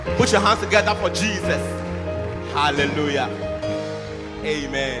Put your hands together for Jesus. Hallelujah.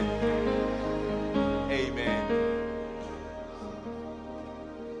 Amen. Amen.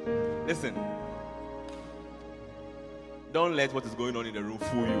 Listen. Don't let what is going on in the room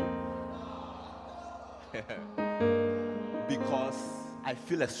fool you. Because I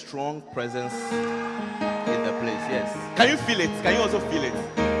feel a strong presence in the place. Yes. Can you feel it? Can you also feel it?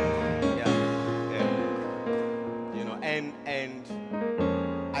 Yeah. You know, and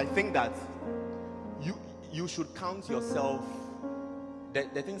I think that you should count yourself.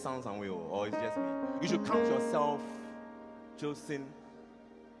 The thing sounds unreal, or it's just me. You should count yourself chosen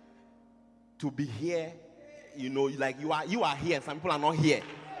to be here. You know, like you are here. Some people are not here.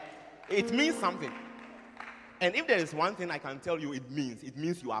 It means something. And if there is one thing I can tell you, it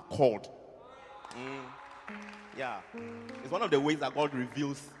means you are called. Yeah, it's one of the ways that God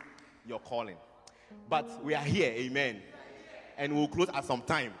reveals your calling. But we are here, amen. And we'll close at some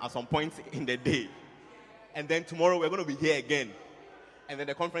point in the day. And then tomorrow we're going to be here again. And then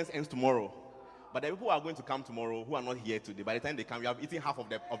the conference ends tomorrow. But the people who are going to come tomorrow who are not here today, by the time they come, we have eaten half of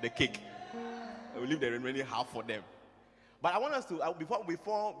the cake. We'll leave the remaining half for them. But I want us to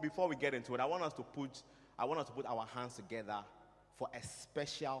before we get into it, I want us to put our hands together for a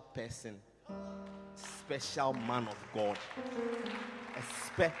special person, special man of God.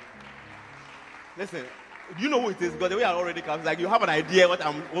 Listen, you know who it is because the way I already comes, like you have an idea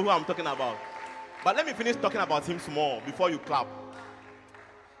who I'm talking about. But let me finish talking about him small before you clap.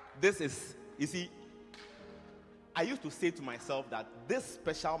 This is, you see, I used to say to myself that this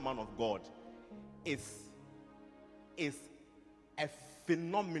special man of God is a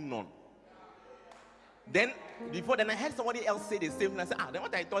phenomenon. Then I heard somebody else say the same thing. I said, then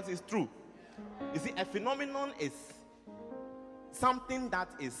what I thought is true. You see, a phenomenon is something that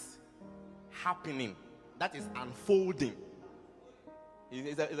is happening, that is unfolding.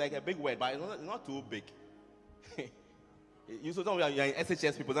 It's like a big word, but it's not too big. You are in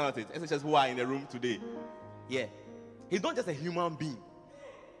SHS people, not it? SHS who are in the room today. Yeah. He's not just a human being.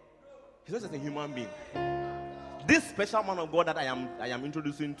 He's not just a human being. This special man of God that I am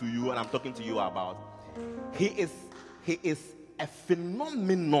introducing to you and I'm talking to you about, he is a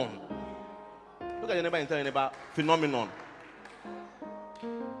phenomenon. Look at your neighbor and tell your neighbor, phenomenon.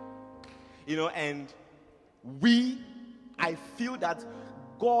 You know, and I feel that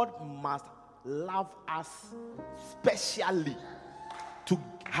God must love us specially to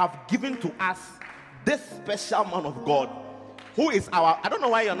have given to us this special man of God who is I don't know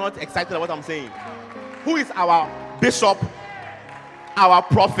why you're not excited about what I'm saying, who is our bishop, our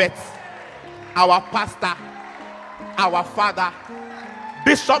prophet, our pastor, our father,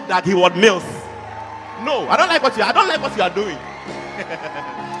 Bishop Dag Heward-Mills. No, I don't like what you are doing.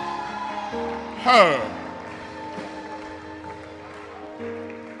 Her.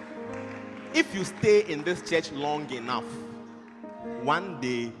 If you stay in this church long enough, one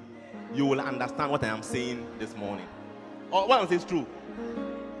day you will understand what I am saying this morning. Or what I'm saying is true.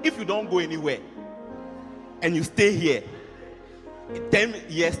 If you don't go anywhere and you stay here in 10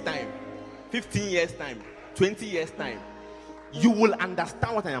 years' time, 15 years' time, 20 years' time, you will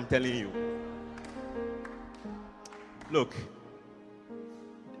understand what I am telling you. Look,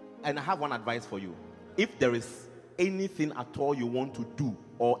 and I have one advice for you. If there is anything at all you want to do,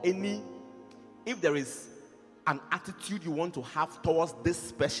 or if there is an attitude you want to have towards this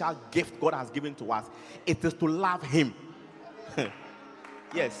special gift God has given to us, it is to love him.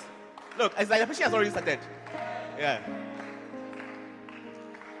 Yes. Look, it's like the preaching has already started. Yeah.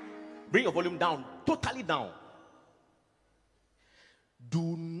 Bring your volume down, totally down.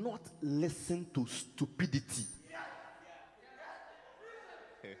 Do not listen to stupidity.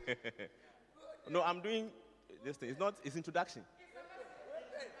 No, I'm doing this thing. It's introduction.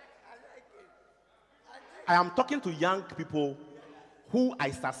 I am talking to young people who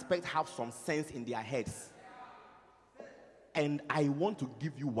I suspect have some sense in their heads. And I want to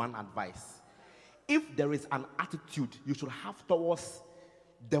give you one advice. If there is an attitude you should have towards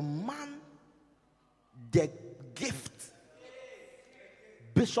the man, the gift,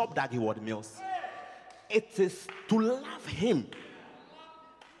 Bishop Dag Heward-Mills, it is to love him.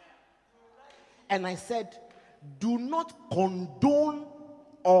 And I said, do not condone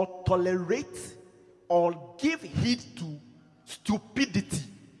or tolerate or give heed to stupidity.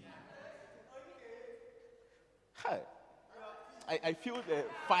 Hi. I feel the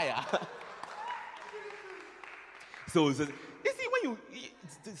fire. So you see, when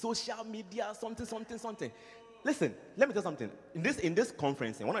social media, something. Listen, let me tell you something. In this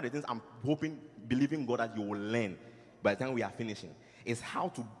conference, one of the things I'm believing God that you will learn by the time we are finishing is how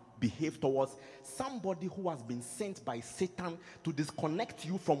to behave towards somebody who has been sent by Satan to disconnect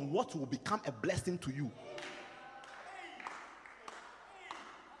you from what will become a blessing to you.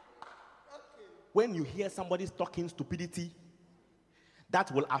 When you hear somebody talking stupidity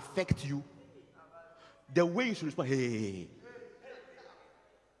that will affect you, the way you should respond, hey,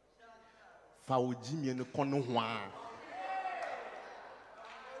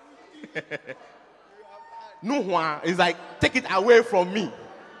 no, it's like, take it away from me.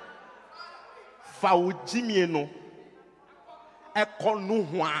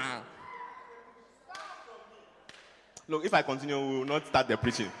 Look, if I continue, we will not start the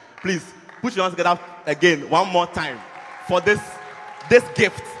preaching. Please, put your hands together again, one more time, for this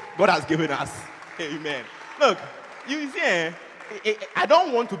gift God has given us. Amen. Look, you see, I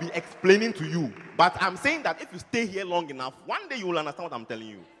don't want to be explaining to you, but I'm saying that if you stay here long enough, one day you will understand what I'm telling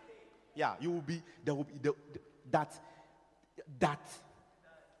you. Yeah, you will be, there will be that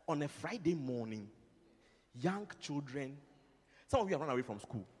on a Friday morning, young children, some of you have run away from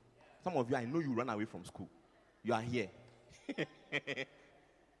school. Some of you, I know you run away from school. You are here.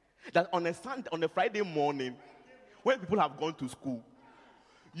 That on a Friday morning, when people have gone to school,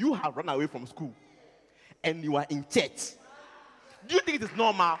 you have run away from school and you are in church. Do you think it is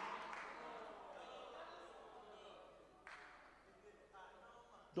normal?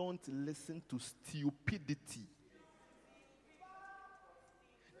 Don't listen to stupidity.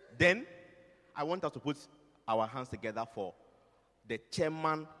 Then, I want us to put our hands together for the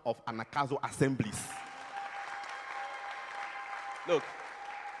chairman of Anagkazo Assemblies. Look,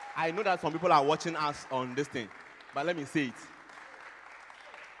 I know that some people are watching us on this thing, but let me say it.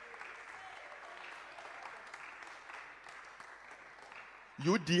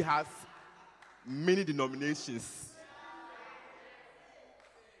 UD has many denominations,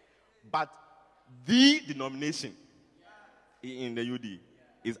 but the denomination in the UD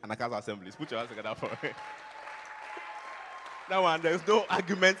is Anagkazo Assemblies. Put your hands together for it. That one, there's no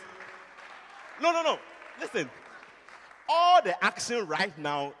argument. No. Listen. All the action right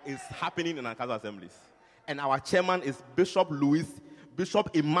now is happening in Anagkazo Assemblies. And our chairman is Bishop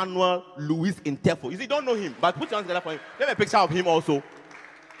Emmanuel Louis Intefo. You see, you don't know him, but put your hands together for him. Let me a picture of him also.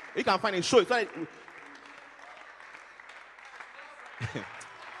 You can find it. Show it.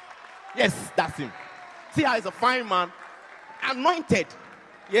 Yes, that's him. See how he's a fine man. Anointed.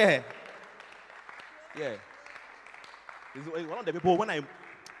 Yeah. He's one of the people,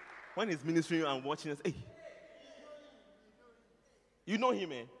 when he's ministering and watching us, hey, you know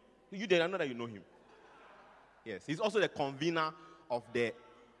him, eh? You did, I know that you know him. Yes, he's also the convener of the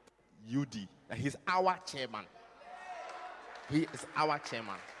UD. He's our chairman. He is our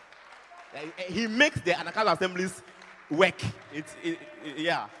chairman. He makes the Anagkazo Assemblies work.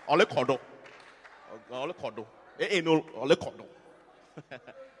 Yeah. Ole kodo.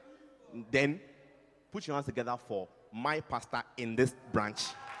 Then, put your hands together for my pastor in this branch,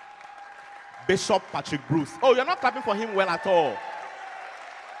 Bishop Patrick Bruce. Oh, you're not clapping for him well at all.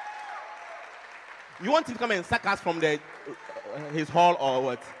 You want him to come and sack us from his hall or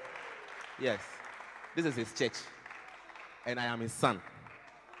what? Yes. This is his church. And I am his son.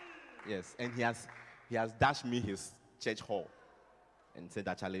 Yes. And he has dashed me his church hall and said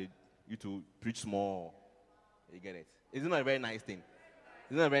that, Charlie, you to preach more. You get it? Isn't that a very nice thing?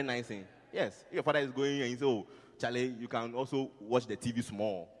 Isn't that a very nice thing? Yes. If your father is going and he says, oh, Charlie, you can also watch the TV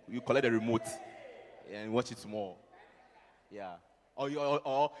small. You collect the remote and watch it small. Yeah. Or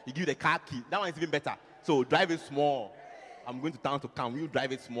you give the car key. That one is even better. So drive it small. I'm going to town to come. You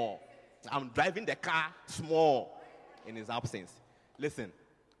drive it small. I'm driving the car small in his absence. Listen,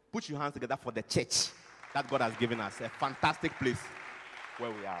 put your hands together for the church that God has given us. A fantastic place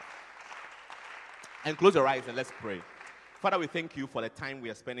where we are. And close your eyes and let's pray. Father, we thank you for the time we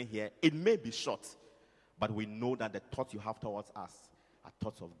are spending here. It may be short, but we know that the thoughts you have towards us are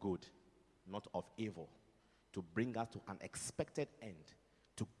thoughts of good, not of evil, to bring us to an expected end,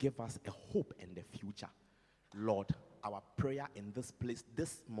 to give us a hope in the future. Lord, our prayer in this place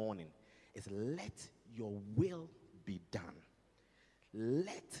this morning is let your will be done.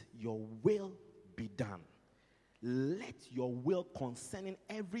 Let your will be done. Let your will concerning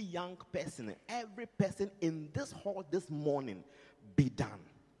every young person, every person in this hall this morning be done.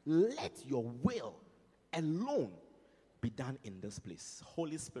 Let your will alone be done in this place.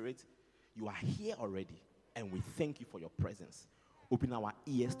 Holy Spirit, you are here already, and we thank you for your presence. Open our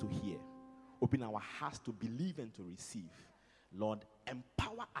ears to hear. Open our hearts to believe and to receive. Lord,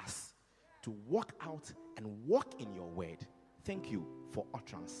 empower us to walk out and walk in your word. Thank you for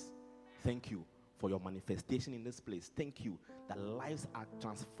utterance. Thank you for your manifestation in this place. Thank you that lives are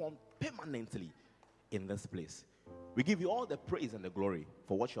transformed permanently in this place. We give you all the praise and the glory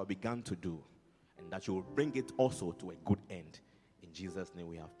for what you have begun to do, and that you will bring it also to a good end. In Jesus' name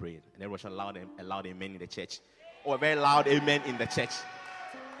we have prayed. And everyone shall a loud amen in the church. Or a very loud amen in the church.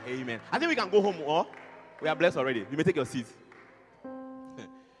 Amen. I think we can go home, or we are blessed already. You may take your seat.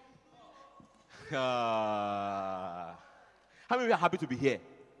 How many of you are happy to be here?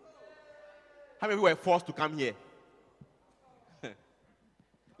 How many of you were forced to come here?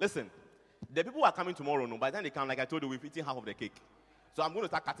 Listen, the people who are coming tomorrow, no, by the time they come, like I told you, we've eaten half of the cake. So I'm going to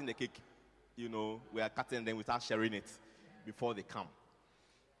start cutting the cake. You know, we are cutting and then we start sharing it before they come.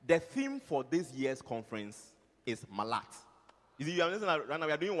 The theme for this year's conference is Malat. You see, right now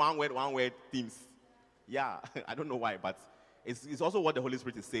we are doing one word themes. Yeah, I don't know why, but it's also what the Holy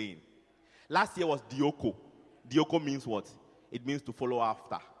Spirit is saying. Last year was Dioko. Dioko means what? It means to follow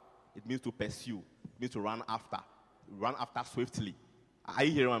after. It means to pursue. It means to run after. Run after swiftly. Are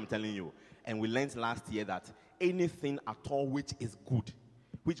you hearing what I'm telling you? And we learned last year that anything at all which is good,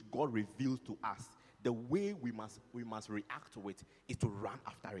 which God reveals to us, the way we must react to it is to run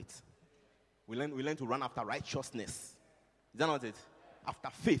after it. We learn to run after righteousness. Is that not it? After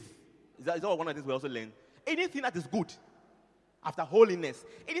faith. Is that one of the things we also learn? Anything that is good. After holiness.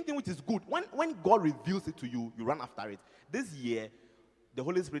 Anything which is good. When God reveals it to you, you run after it. This year, the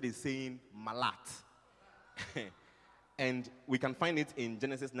Holy Spirit is saying Malat. And we can find it in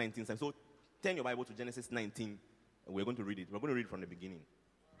Genesis 19. So turn your Bible to Genesis 19. And we're going to read it. We're going to read it from the beginning.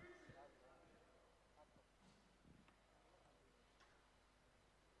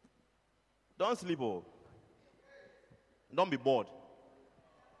 Don't sleep, oh. Don't be bored.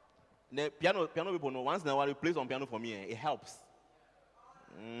 The piano people know once in a while you play some piano for me, it helps.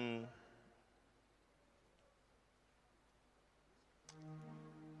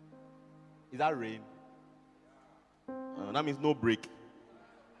 Is that rain? That means no break.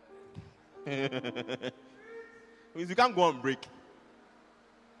 It means you can't go on break.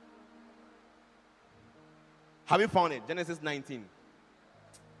 Have you found it? Genesis 19.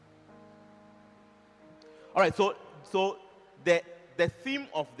 All right, so the theme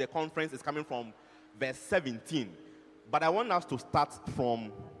of the conference is coming from verse 17. But I want us to start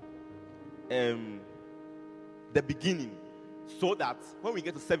from the beginning so that when we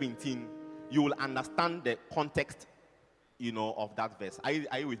get to 17, you will understand the context, of that verse. Are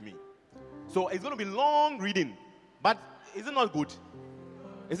you with me? So it's going to be long reading, but is it not good?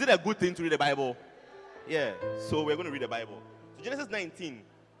 Is it a good thing to read the Bible? Yeah, so we're going to read the Bible. So Genesis 19,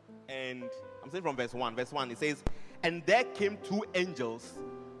 and I'm saying from verse 1. Verse 1, it says, and there came two angels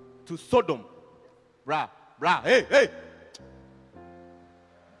to Sodom. Hey.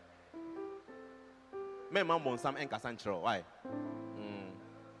 Me man bon sam enka sanchro. Why?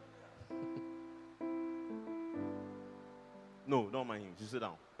 No, don't mind him. Just sit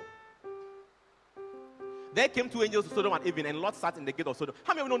down. There came two angels to Sodom at evening, and Lot sat in the gate of Sodom.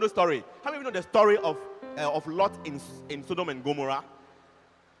 How many of you know the story? How many of you know the story of Lot in Sodom and Gomorrah?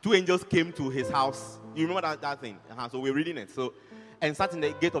 Two angels came to his house. You remember that thing? So we're reading it. So, and sat in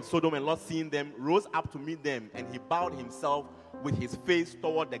the gate of Sodom, and Lot, seeing them, rose up to meet them, and he bowed himself with his face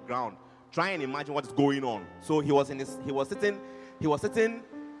toward the ground. Try and imagine what's going on. So he was sitting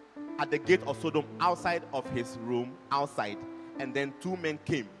at the gate of Sodom, outside of his room, outside, and then two men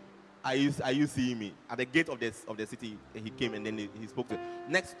came. Are you seeing me? At the gate of the city, he came, and then he spoke to him.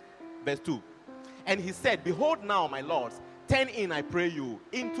 Next, verse 2. And he said, behold now, my lords, turn in, I pray you,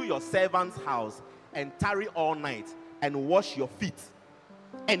 into your servant's house, and tarry all night, and wash your feet.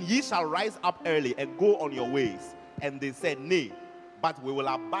 And ye shall rise up early, and go on your ways. And they said, nay, but we will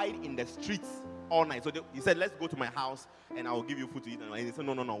abide in the streets all night. So he said, let's go to my house, and I will give you food to eat. And they said,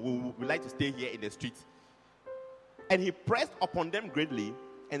 no, we like to stay here in the streets. And he pressed upon them greatly,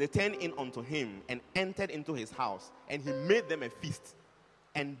 and they turned in unto him, and entered into his house. And he made them a feast,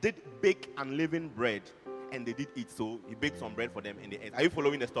 and did bake unleavened bread, and they did eat. So he baked some bread for them, and they ate. Are you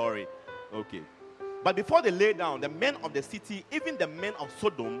following the story? Okay. But before they lay down, the men of the city, even the men of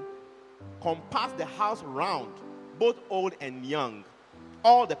Sodom, compassed the house round, both old and young,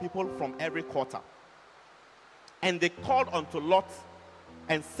 all the people from every quarter. And they called unto Lot,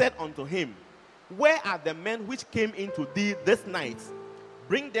 and said unto him, where are the men which came into thee this night?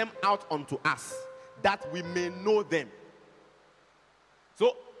 Bring them out unto us, that we may know them.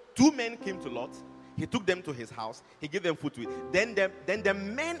 So two men came to Lot. He took them to his house. He gave them food to eat. Then the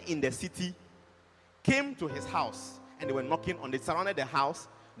men in the city came to his house, and they were knocking on. They surrounded the house.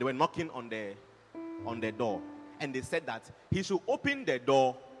 They were knocking on the door, and they said that he should open the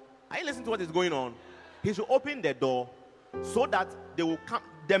door. Are you listening to what is going on? He should open the door so that they will come.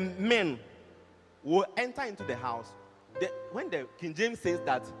 The men will enter into the house. When the King James says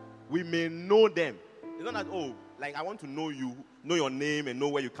that we may know them, it's not that Like, I want to know you, know your name, and know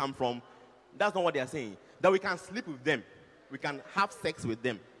where you come from. That's not what they are saying. That we can sleep with them. We can have sex with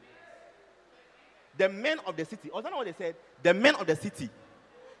them. The men of the city, or that's not what they said. The men of the city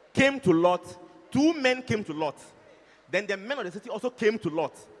came to Lot. 2 men came to Lot. Then the men of the city also came to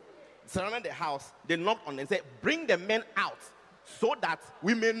Lot. Surrounded the house. They knocked on them and said, bring the men out so that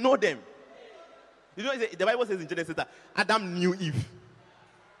we may know them. You know, the Bible says in Genesis that Adam knew Eve.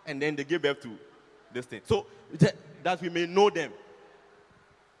 And then they gave birth to this thing. So that we may know them.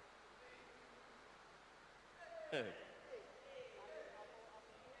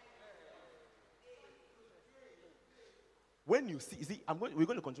 When you see, we're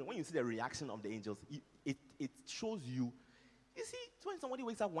going to continue. When you see the reaction of the angels, it shows you. You see, when somebody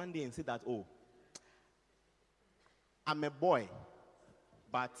wakes up one day and says that, oh, I'm a boy,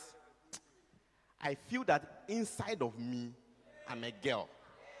 but I feel that inside of me, I'm a girl.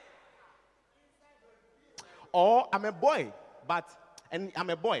 Or I'm a boy, but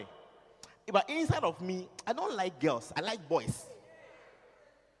inside of me, I don't like girls. I like boys.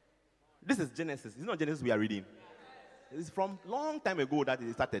 This is Genesis. It's not Genesis we are reading. It's from long time ago that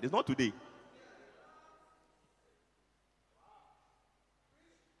it started. It's not today.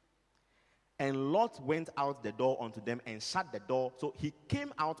 And Lot went out the door unto them and shut the door. So he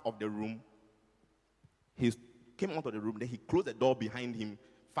came out of the room. Then he closed the door behind him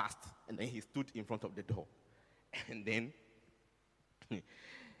fast. And then he stood in front of the door. And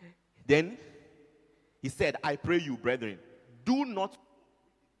then he said, I pray you, brethren, do not.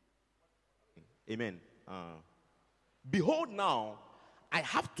 Amen. Behold now, I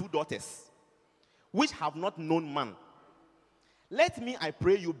have 2 daughters, which have not known man. Let me, I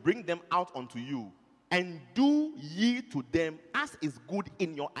pray you, bring them out unto you, and do ye to them as is good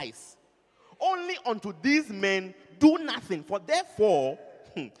in your eyes. Only unto these men do nothing, for therefore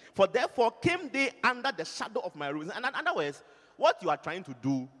came they under the shadow of my roof. And in other words, what you are trying to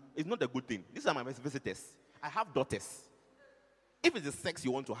do is not a good thing. These are my visitors. I have daughters. If it's the sex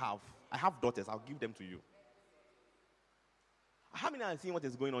you want to have, I have daughters. I'll give them to you. How many are seeing what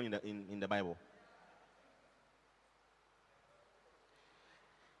is going on in the Bible?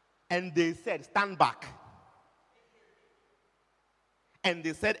 And they said, stand back. And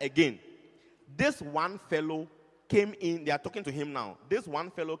they said again, this one fellow came in. They are talking to him now. This one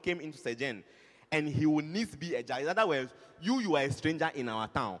fellow came into Sejen, and he will needs be a judge. In other words, you are a stranger in our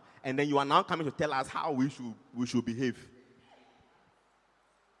town, and then you are now coming to tell us how we should behave.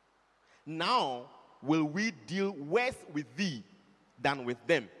 Now will we deal worse with thee than with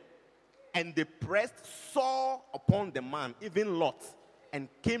them? And they pressed sore upon the man, even Lot, and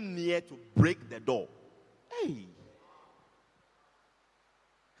came near to break the door. Hey.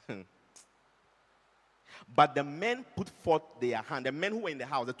 But the men put forth their hand. The men who were in the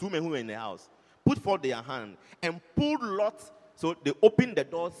house, the 2 men who were in the house, put forth their hand and pulled Lot. So they opened the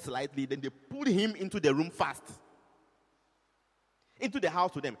door slightly. Then they pulled him into the room fast, into the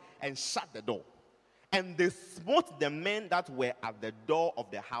house to them, and shut the door. And they smote the men that were at the door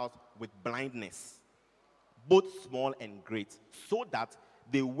of the house with blindness, both small and great, so that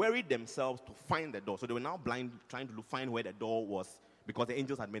they worried themselves to find the door. So they were now blind, trying to find where the door was, because the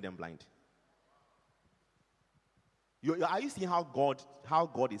angels had made them blind. Are you seeing how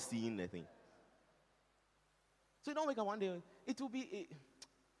God is seeing the thing? So you don't wake up one day, it will be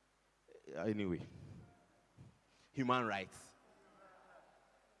anyway. Human rights.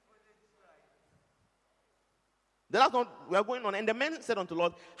 That's not, we are going on. And the men said unto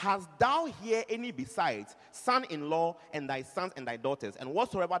Lot, hast thou here any besides, son-in-law, and thy sons and thy daughters, and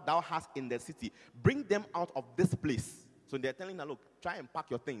whatsoever thou hast in the city, bring them out of this place. So they're telling them, look, try and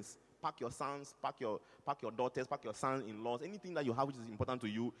pack your things. Pack your sons, pack your daughters, pack your sons-in-laws, anything that you have which is important to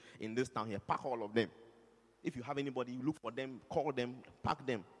you in this town here, pack all of them. If you have anybody, look for them, call them, pack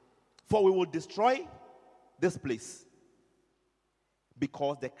them. For we will destroy this place,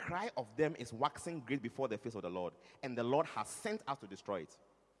 because the cry of them is waxing great before the face of the Lord, and the Lord has sent us to destroy it.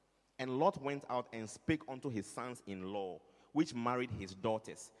 And Lot went out and spake unto his sons-in-law, which married his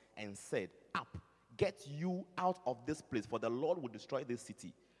daughters, and said, up, get you out of this place, for the Lord will destroy this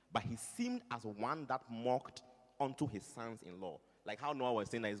city. But he seemed as one that mocked unto his sons-in-law. Like how Noah was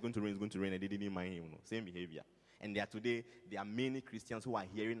saying that it's going to rain, and they didn't mind him. Same behavior. And there are many Christians who are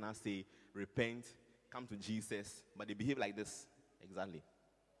hearing us say, repent, come to Jesus, but they behave like this. Exactly.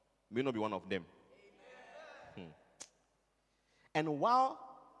 May not be one of them. And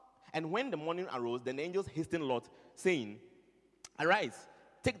when the morning arose, then the angels hastened Lot, saying, arise,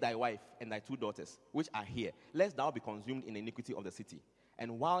 take thy wife and thy 2 daughters, which are here, lest thou be consumed in the iniquity of the city.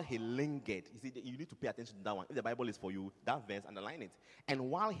 And while he lingered, you see, you need to pay attention to that one. If the Bible is for you, that verse, underline it.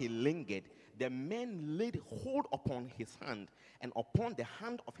 And while he lingered, the men laid hold upon his hand, and upon the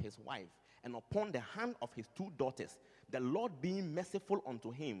hand of his wife, and upon the hand of his 2 daughters, the Lord being merciful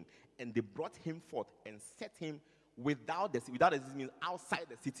unto him, and they brought him forth and set him without the city. Without the city means outside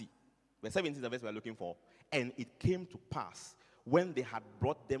the city. Verse 17 is the verse we are looking for. And it came to pass, when they had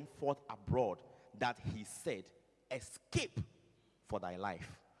brought them forth abroad, that he said, escape for thy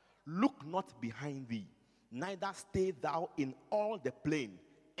life. Look not behind thee, neither stay thou in all the plain.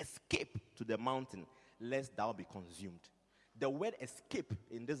 Escape to the mountain, lest thou be consumed. The word escape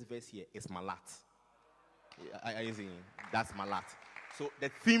in this verse here is malat. Are you seeing? That's malat. So the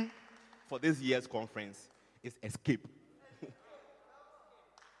theme for this year's conference is escape.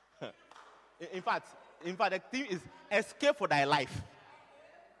 in fact, the theme is escape for thy life.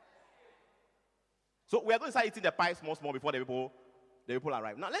 So we are going to start eating the pie small before the people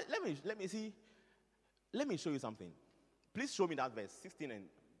arrive. Now let me see. Let me show you something. Please show me that verse 16 and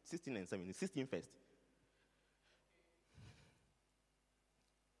 17. 16 first.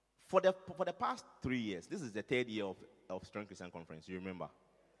 For the past 3 years, this is the 3rd year of Strong Christian Conference, you remember?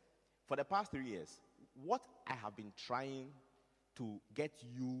 For the past 3 years, what I have been trying to get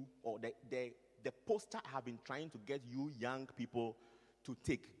you, or the poster I have been trying to get you young people to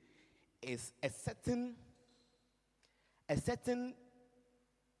take, is a certain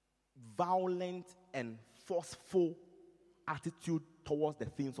violent and forceful attitude towards the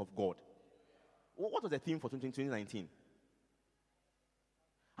things of God. What was the theme for 2019?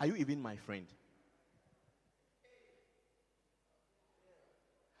 Are you even my friend?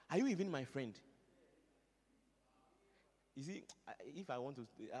 Are you even my friend? You see, if I want to,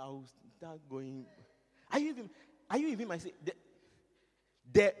 I'll start going. Are you even my?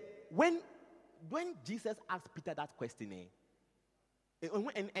 When Jesus asked Peter that question,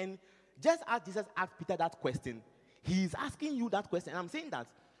 and just as Jesus asked Peter that question, he is asking you that question. And I'm saying that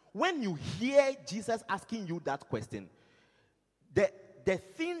when you hear Jesus asking you that question, the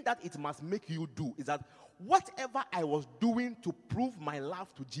thing that it must make you do is that whatever I was doing to prove my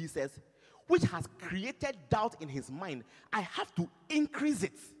love to Jesus, which has created doubt in his mind, I have to increase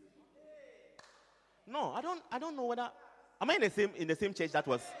it. No, I don't know whether am I in the same church that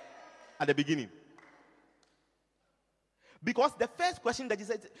was at the beginning? Because the first question that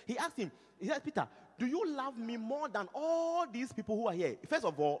he asked him, he said, Peter, do you love me more than all these people who are here? First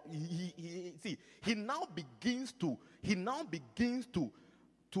of all, he now begins to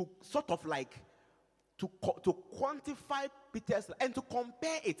sort of like to quantify Peter's and to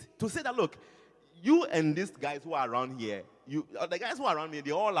compare it, to say that, look, you and these guys who are around here, the guys who are around me,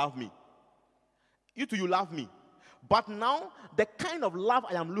 they all love me. You two, you love me. But now, the kind of love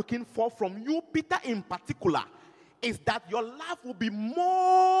I am looking for from you, Peter in particular, is that your love will be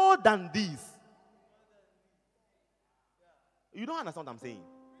more than these. You don't understand what I'm saying?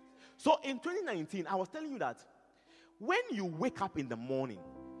 So in 2019, I was telling you that when you wake up in the morning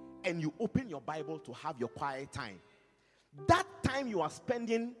and you open your Bible to have your quiet time, that time you are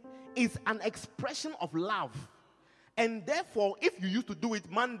spending is an expression of love. And therefore, if you used to do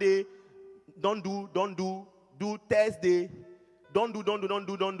it Monday, don't do Thursday, don't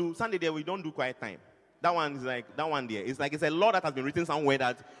do Sunday, there we don't do quiet time. That one is like, that one there. It's like it's a law that has been written somewhere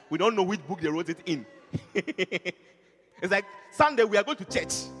that we don't know which book they wrote it in. It's like, Sunday we are going to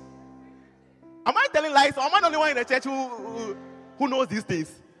church. Am I telling lies, or am I the only one in the church who knows these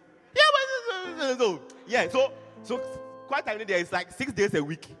things? Yeah, so quiet time there is like 6 days a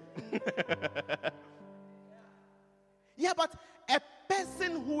week. Yeah, but a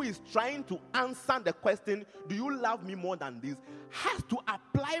person who is trying to answer the question, do you love me more than this, has to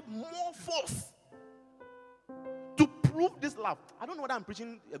apply more force to prove this love. I don't know whether I'm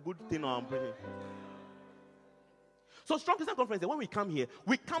preaching a good thing or I'm preaching. So Strong Christian Conference, when we come here,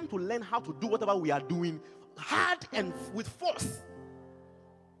 we come to learn how to do whatever we are doing hard and with force.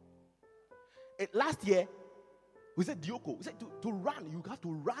 Last year, we said Dioko, we said to run, you have to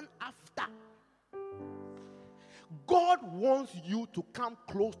run after. God wants you to come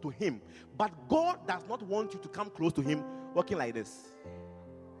close to him, but God does not want you to come close to him walking like this.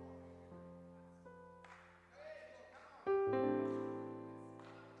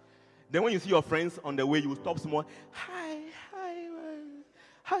 Then when you see your friends on the way, you stop small. Hi,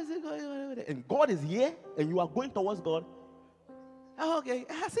 how's it going? And God is here, and you are going towards God. Oh, okay,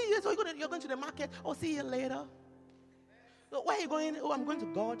 I see you. So you're going to the market. Oh, see you later. So where are you going? Oh, I'm going to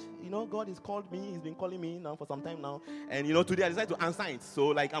God. You know, God has called me. He's been calling me now for some time now. And, you know, today I decided to answer it. So,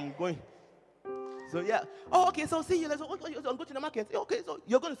 like, I'm going. So, yeah. Oh, okay, so see you later. So, I'm going to the market. Okay, so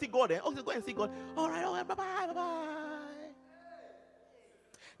you're going to see God, eh? Okay, go and see God. All right, bye-bye.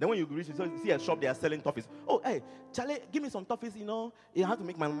 Then when you reach, you see a shop, they are selling toffees. Oh, hey, Charlie, give me some toffees, You have to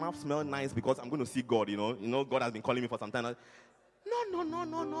make my mouth smell nice because I'm going to see God, God has been calling me for some time.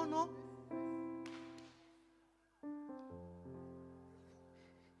 No.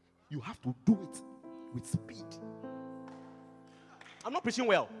 You have to do it with speed. I'm not preaching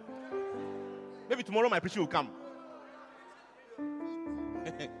well. Maybe tomorrow my preaching will come.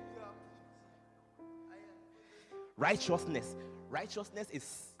 Righteousness. Righteousness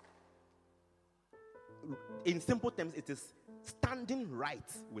is, in simple terms, it is standing right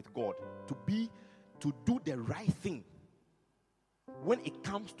with God. To do the right thing. When it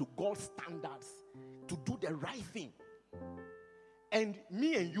comes to God's standards, to do the right thing. And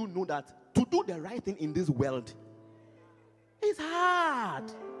me and you know that to do the right thing in this world is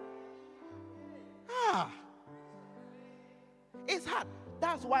hard. It's hard.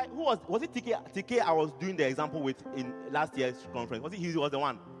 That's why, who was it TK I was doing the example with in last year's conference? Was it he was the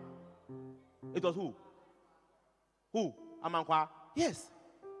one? It was who? Who? Amankwa? Yes.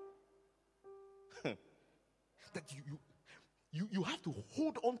 That you have to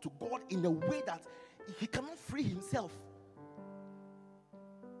hold on to God in a way that he cannot free himself.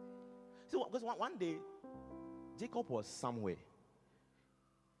 So, because one day, Jacob was somewhere,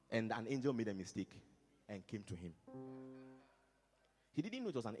 and an angel made a mistake and came to him. He didn't know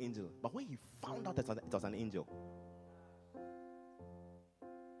it was an angel, but when he found out that it was an angel,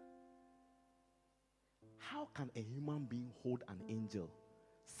 how can a human being hold an angel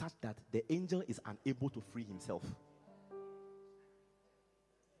such that the angel is unable to free himself?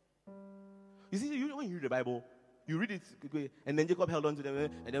 You see, when you read the Bible, you read it, and then Jacob held on to them,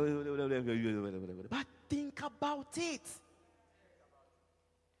 and then, but think about it.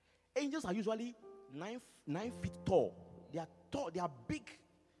 Angels are usually 9 feet tall. They are tall, they are big,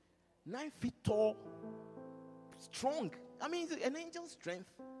 9 feet tall, strong. I mean, an angel's strength.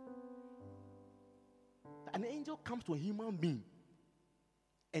 An angel comes to a human being,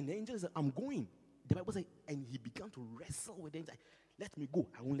 and the angel says, I'm going. The Bible says, and he began to wrestle with the angel. Let me go,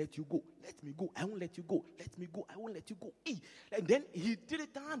 I won't let you go. Let me go, I won't let you go. Let me go, I won't let you go. And then he did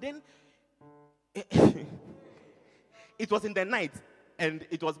it down, then it was in the night, and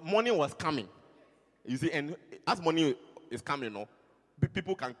morning was coming. You see, and as morning is coming,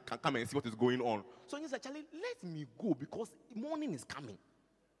 people can come and see what is going on. So he said, Charlie, let me go because morning is coming.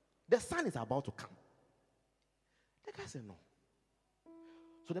 The sun is about to come. The guy said no.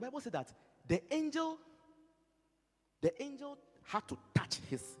 So the Bible said that the angel had to touch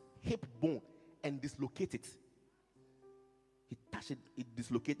his hip bone and dislocate it. He touched it, it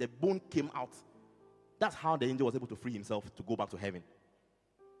dislocated, the bone came out. That's how the angel was able to free himself to go back to heaven.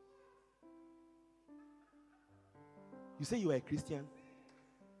 You say you are a Christian,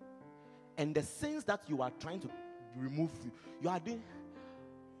 and the sins that you are trying to remove, you are doing,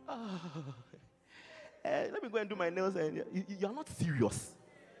 let me go and do my nails, and you are not serious.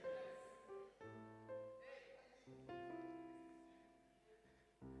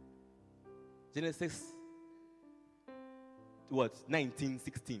 Genesis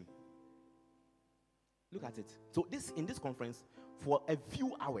 19:16. Look at it. So in this conference, for a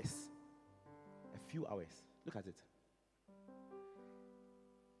few hours, look at it.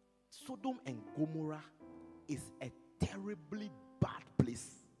 Sodom and Gomorrah is a terribly bad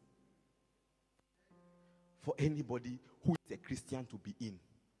place for anybody who is a Christian to be in.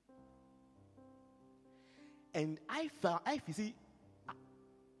 And you see,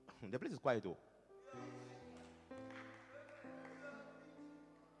 the place is quiet though.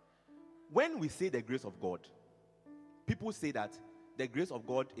 When we say the grace of God, people say that the grace of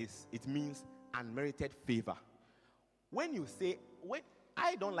God means unmerited favor.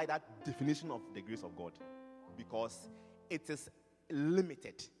 I don't like that definition of the grace of God because it is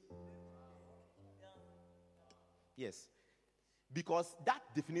limited. Yes. Because that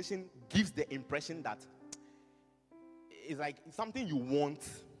definition gives the impression that it's like something you want.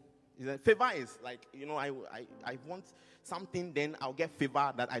 Favor is like, I want something, then I'll get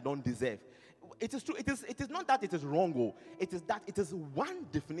favor that I don't deserve. It is true. It is not that it is wrong. It is that it is one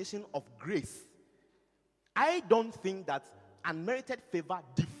definition of grace. I don't think that unmerited favor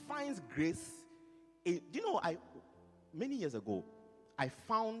defines grace. Many years ago, I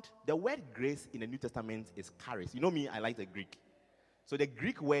found the word grace in the New Testament is charis. You know me, I like the Greek. So the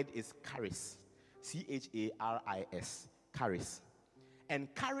Greek word is charis. charis. Charis. And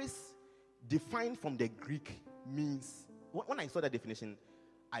charis, defined from the Greek, means, when I saw that definition,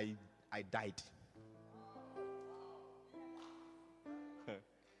 I died.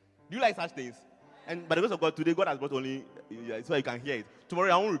 Do you like such things? And by the grace of God, today God has brought only, so you can hear it.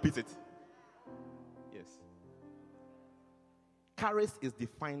 Tomorrow I won't repeat it. Yes. charis is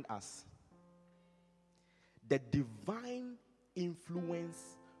defined as the divine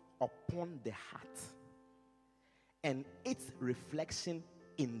influence upon the heart and its reflection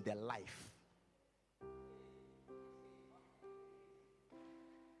in the life.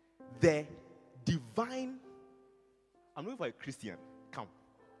 The divine, I'm looking for a Christian. Come.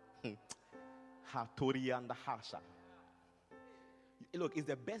 Hatori and the Hasha. Look, it's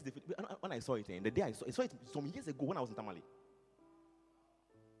the best. When I saw it, the day I saw it some years ago when I was in Tamale.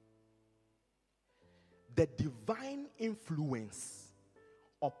 The divine influence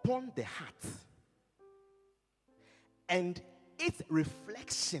upon the heart and its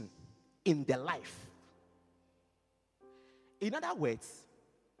reflection in the life. In other words,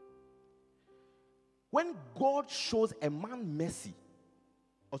 when God shows a man mercy,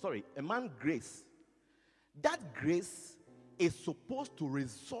 a man grace, that grace is supposed to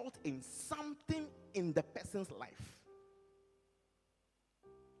result in something in the person's life.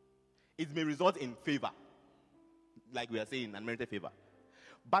 It may result in favor, like we are saying, unmerited favor.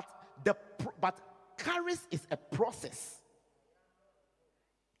 But charis is a process.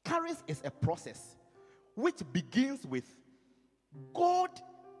 Charis is a process which begins with God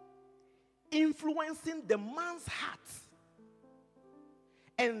influencing the man's heart.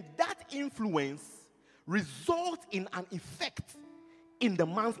 And that influence results in an effect in the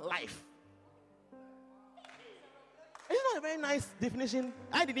man's life. It's not a very nice definition.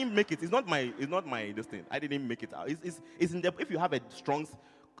 I didn't make it. It's not my this thing. I didn't make it out. It's in the, if you have a Strong's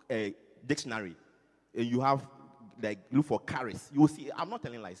dictionary, you have like look for charis, you will see. I'm not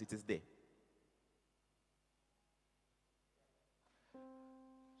telling lies. It is there.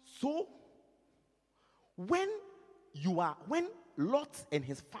 So when Lot and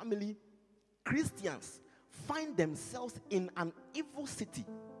his family, Christians, find themselves in an evil city,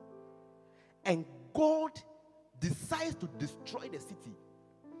 and God decides to destroy the city,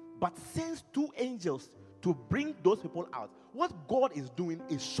 but sends 2 angels to bring those people out, what God is doing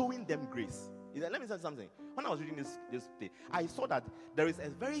is showing them grace. Let me say something. When I was reading this thing, I saw that there's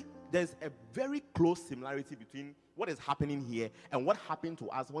a very close similarity between what is happening here and what happened to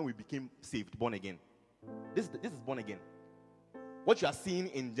us when we became saved, born again. This is born again. What you are seeing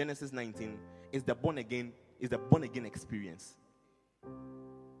in Genesis 19 is the born again experience.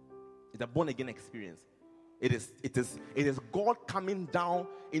 It's a born again experience. It is God coming down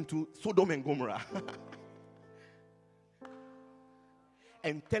into Sodom and Gomorrah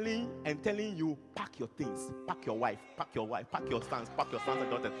and telling you, pack your things, pack your wife, pack your sons and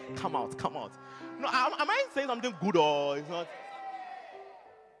daughters, come out. No, am I saying something good or it's not?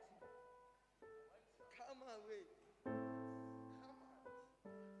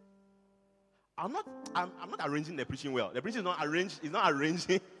 I'm not arranging the preaching well. The preaching is not arranged. It's not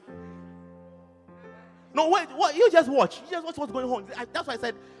arranging. No, wait. What? You just watch. You just watch what's going on. That's why I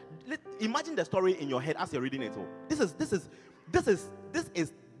said, imagine the story in your head as you're reading it. Oh, this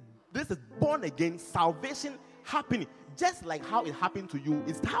is born again salvation happening, just like how it happened to you.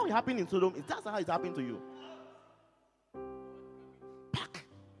 It's how it happened in Sodom. That's how it happened to you. Pack.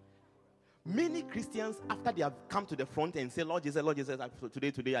 Many Christians, after they have come to the front and say, Lord Jesus,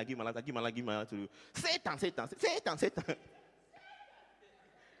 today I give my life to you. Satan.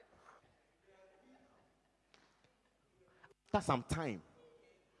 After some time,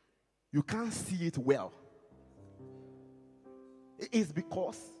 you can't see it well. It is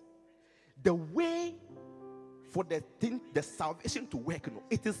because the way for the salvation to work,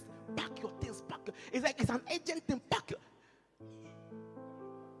 it is pack your things, it's like it's an agent thing, pack your.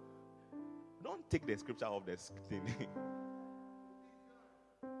 Don't take the scripture off this thing.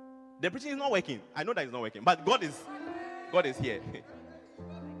 The preaching is not working. I know that it's not working, but God is here.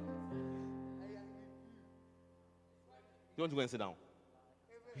 You want to go and sit down?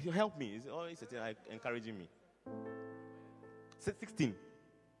 You help me. It's always encouraging me. 16.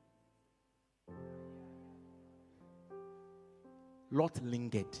 Lot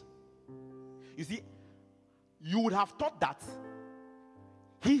lingered. You see, you would have thought that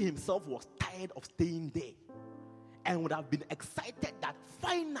he himself was tired of staying there and would have been excited that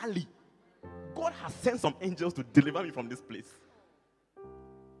finally God has sent some angels to deliver me from this place.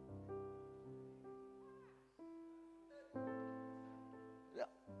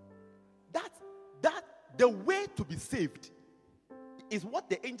 That the way to be saved is what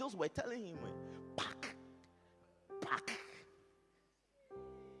the angels were telling him. Pack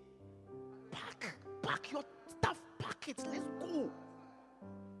your stuff, pack it, let's go.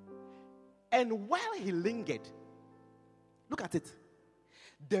 And while he lingered, look at it.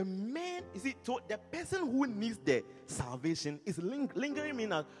 The man, you see, so the person who needs the salvation is lingering, meaning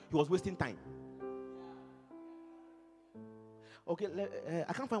that he was wasting time. Okay,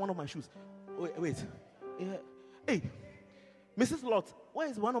 I can't find one of my shoes. Wait. Hey, Mrs. Lot, where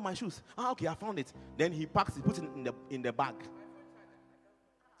is one of my shoes? Okay, I found it. Then he packs it, puts it in the bag.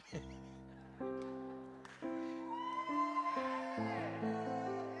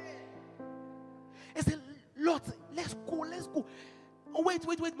 I said, Lot, let's go. Oh,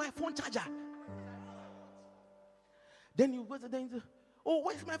 wait, my phone charger. Then you go to oh,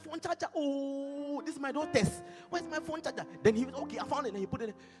 where's my phone charger? Oh, this is my daughter's. Where's my phone charger? Then he was, okay, I found it. And he put it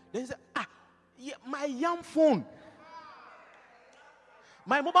in. Then he said, yeah, my young phone.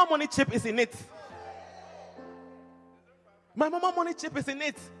 My mobile money chip is in it. My mobile money chip is in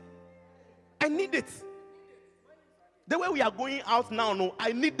it. I need it. The way we are going out now, no,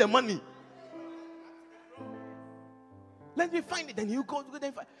 I need the money. Let me find it. Then you go to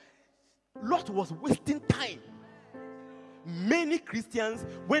the Lot was wasting time. Many Christians,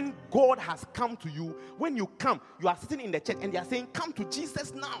 when God has come to you, when you come, you are sitting in the church and they are saying, come to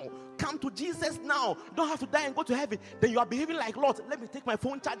Jesus now. Come to Jesus now. You don't have to die and go to heaven. Then you are behaving like Lot. Let me take my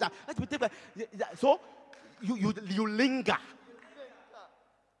phone charger. Let me take my... So, you linger.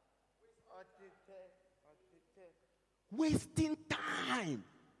 Wasting time.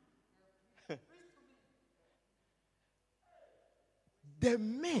 The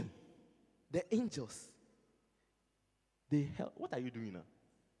men, the angels, they held. What are you doing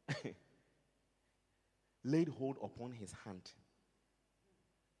now? Laid hold upon his hand.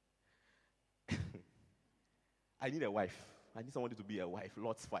 I need a wife. I need somebody to be a wife.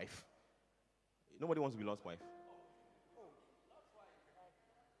 Lot's wife. Nobody wants to be Lot's wife.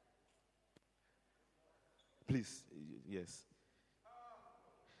 Please, yes.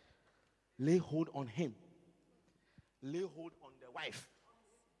 Lay hold on him. Lay hold on the wife.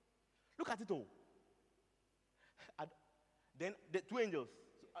 Look at it all. Then the two angels,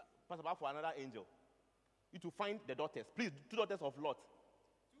 pass about for another angel. You to find the daughters. Please, two daughters of Lot.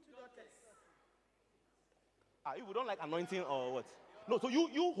 Two daughters. You don't like anointing or what? No, so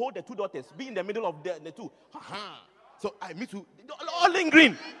you hold the two daughters. Be in the middle of the two. So I meet you. Oh,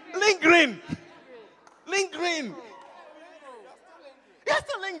 lingering. You're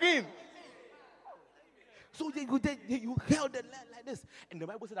still lingering. So you held the land like this. And the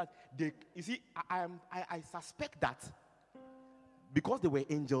Bible said that you see, I suspect that because they were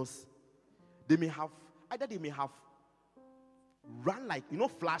angels, they may have run like,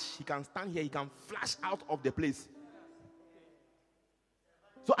 flash. He can stand here, he can flash out of the place.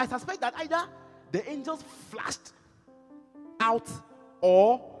 So I suspect that either the angels flashed out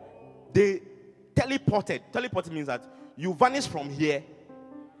or they teleported. Teleported means that you vanish from here,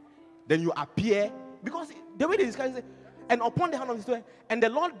 then you appear. Because the way they describe it, and upon the hand of his way, and the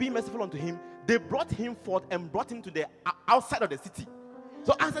Lord being merciful unto him, they brought him forth and brought him to the outside of the city.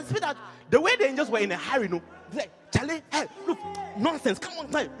 So as I see that, the way the angels were in a hurry, they like, Charlie, hey, look, nonsense, come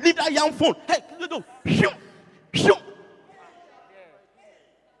on, time, leave that young phone. Hey, shoo.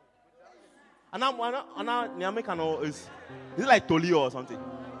 And now, is it like Tolio or something?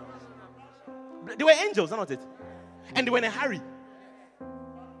 They were angels, not it? And they were in a hurry.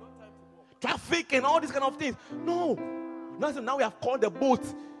 Traffic and all these kind of things. No. Now we have called the boat.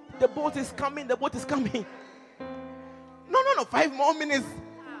 The boat is coming. No. 5 more minutes.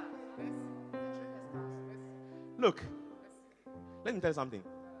 Look. Let me tell you something.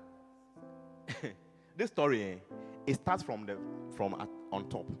 This story, it starts from on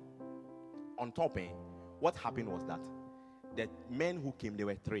top. On top, what happened was that the men who came, they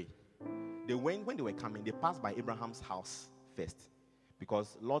were 3. When they were coming, they passed by Abraham's house first.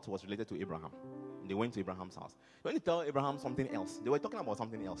 Because Lot was related to Abraham. They went to Abraham's house. When they tell Abraham something else, they were talking about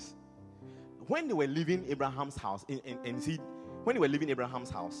something else. When they were leaving Abraham's house, when they were leaving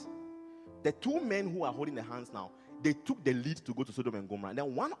Abraham's house, the 2 men who are holding the hands now, they took the lead to go to Sodom and Gomorrah. And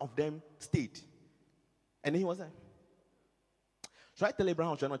then one of them stayed. And then he was like, should I tell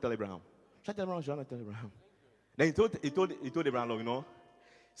Abraham or should I not tell Abraham? Should I tell Abraham or should I not tell Abraham? Then he told Abraham, look,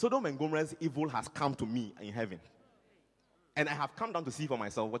 Sodom and Gomorrah's evil has come to me in heaven. And I have come down to see for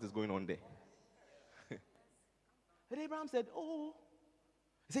myself what is going on there. And Abraham said,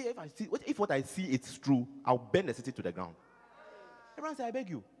 say if what I see is true, I'll burn the city to the ground. Abraham said, I beg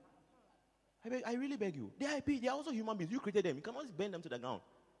you. I really beg you. They are also human beings. You created them. You cannot burn them to the ground.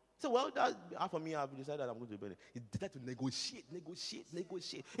 So, well, for me, I've decided that I'm going to burn them. He decided to negotiate.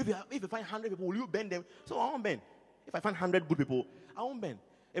 If you find 100 people, will you burn them? So I won't burn. If I find 100 good people, I won't burn.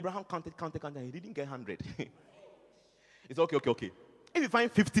 Abraham counted. He didn't get 100. It's okay. If you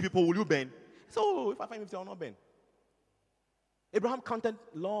find 50 people, will you burn? So if I find 50, I will not burn. Abraham counted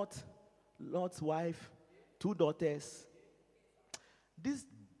Lot's wife, 2 daughters. This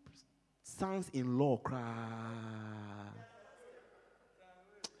sons-in-law cry.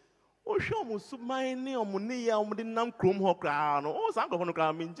 show me submine or money or dinam chrome hawk. Oh, some of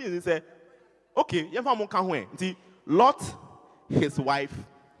the mean Jesus said, okay, you have more. See, Lot, his wife,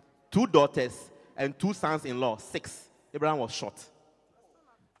 2 daughters, and 2 sons-in-law, 6. Abraham was short.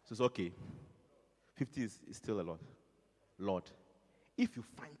 So it's okay. 50 is still a lot. Lord, if you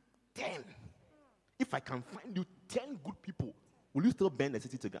find 10, if I can find you 10 good people, will you still burn the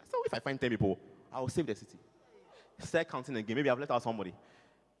city to ground? So if I find 10 people, I will save the city. Start counting again. Maybe I've left out somebody.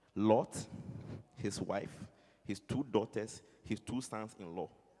 Lot, his wife, his 2 daughters, his 2 sons-in-law.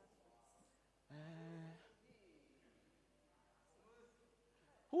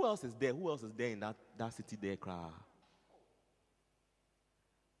 Who else is there? Who else is there in that city there?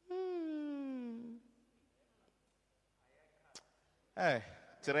 Hey,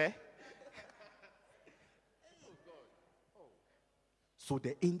 today. So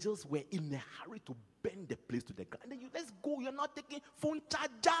the angels were in a hurry to burn the place to the ground. And then let's go. You're not taking phone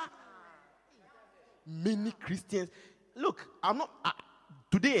charger. Many Christians. Look,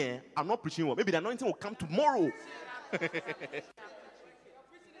 today, I'm not preaching one. Maybe the anointing will come tomorrow.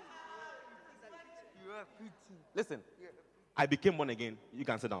 Listen, I became born again. You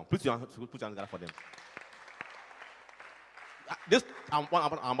can sit down. Put your hands together for them. This I'm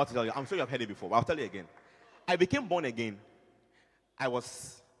about to tell you. I'm sure you have heard it before, but I'll tell you again. I became born again. I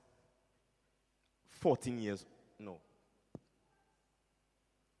was 14 years. No.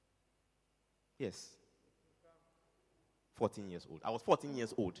 Yes. 14 years old. I was 14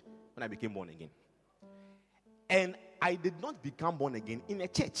 years old when I became born again. And I did not become born again in a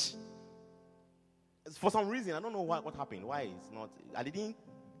church. For some reason, I don't know what happened. Why it's not. I didn't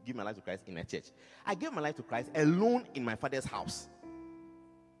give my life to Christ in a church. I gave my life to Christ alone in my father's house.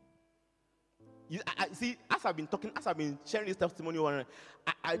 I see, as I've been sharing this testimony,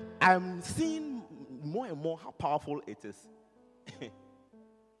 I'm seeing more and more how powerful it is.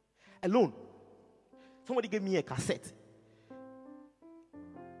 Alone. Somebody gave me a cassette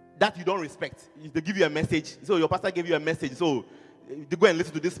that you don't respect. They give you a message. So your pastor gave you a message. So they go and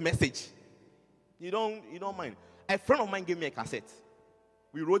listen to this message. You don't mind. A friend of mine gave me a cassette.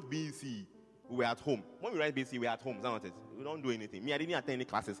 We wrote BC. We were at home. When we write BC, we were at home. Is that not it? We don't do anything. Me, I didn't attend any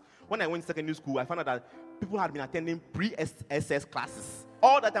classes. When I went to secondary school, I found out that people had been attending pre-SS classes.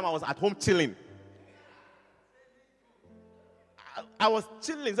 All that time, I was at home chilling. I was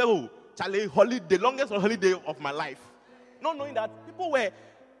chilling. So, Charlie, holiday, longest holiday of my life. Not knowing that people were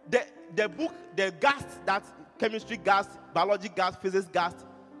the book, the gas, that chemistry gas, biology gas, physics gas.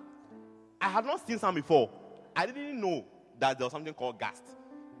 I had not seen some before. I didn't know that there was something called gas.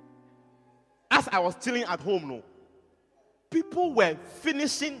 As I was chilling at home, no, people were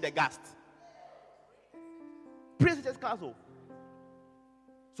finishing the gas. Pre-SS class.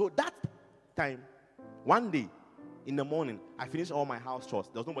 So that time, one day in the morning, I finished all my house chores.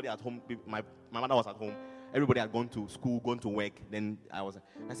 There was nobody at home. My mother was at home. Everybody had gone to school, gone to work. Then I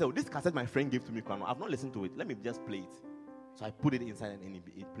said, oh, this cassette my friend gave to me, I've not listened to it. Let me just play it. So I put it inside and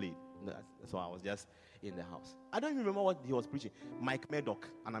it played. So I was just in the house. I don't even remember what he was preaching. Mike Murdoch,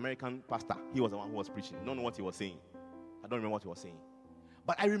 an American pastor, he was the one who was preaching. I don't know what he was saying. I don't remember what he was saying.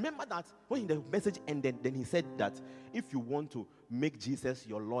 But I remember that when the message ended, then he said that if you want to make Jesus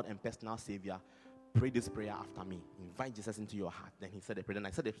your Lord and personal Savior, pray this prayer after me. Invite Jesus into your heart. Then he said the prayer. Then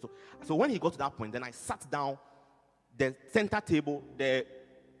I said it. So when he got to that point, then I sat down. The center table, the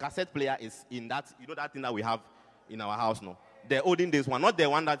cassette player is in that, that thing that we have in our house now. The olden days one, not the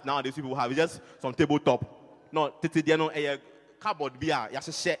one that nowadays people have. It's just some tabletop. No, a cardboard beer,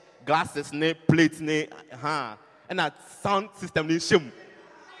 glasses, plates, and that sound system. Have you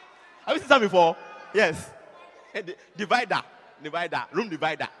seen that before? Yes. Divider, room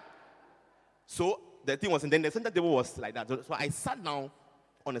divider. So the thing was, and then the center table was like that. So I sat down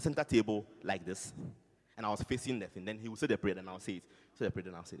on the center table like this, and I was facing the thing. Then he would say the prayer, and I'll say it. Say the prayer,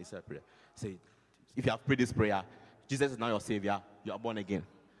 then I'll say it. Say the prayer. Say, if you have prayed this prayer, Jesus is now your Savior. You are born again.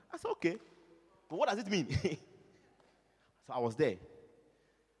 I said, okay. But what does it mean? So I was there.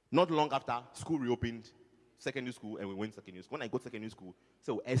 Not long after, school reopened, secondary school, and we went to secondary school. When I got to secondary school,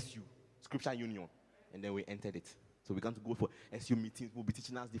 so SU, Scripture Union, and then we entered it. So we're going to go for SU meetings. We'll be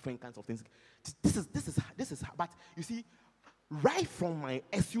teaching us different kinds of things. This is. But you see, right from my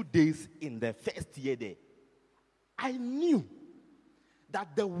SU days in the first year there, I knew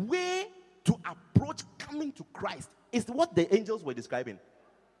that the way to approach coming to Christ is what the angels were describing.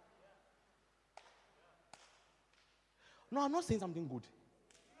 No, I'm not saying something good.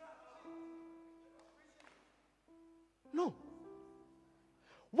 No.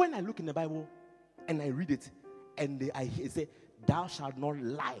 When I look in the Bible and I read it, and I say, thou shalt not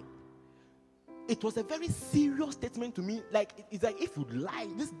lie. it was a very serious statement to me. Like, it's like, if you lie,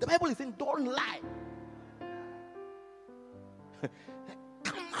 the Bible is saying, don't lie.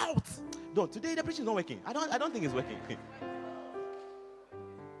 Come out. No, today the preaching is not working. I don't think it's working.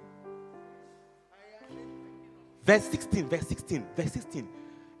 Verse 16.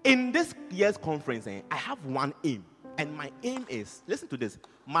 In this year's conference, I have one aim. And my aim is, listen to this,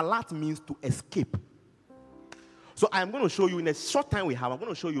 malat means to escape. So I'm going to show you, in a short time we have, I'm going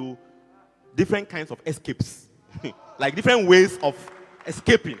to show you different kinds of escapes. Like different ways of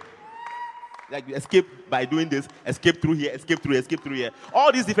escaping. Like you escape by doing this, escape through here, escape through here.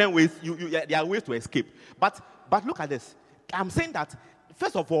 All these different ways, there are ways to escape. But look at this. I'm saying that,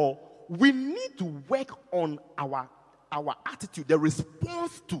 first of all, we need to work on our attitude, the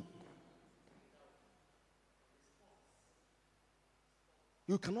response to.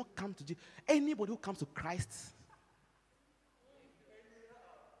 You cannot come to Jesus. Anybody who comes to Christ,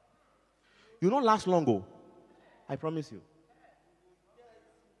 you don't last long, oh. I promise you.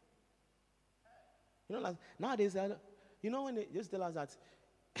 You know, like, nowadays, when they just tell us that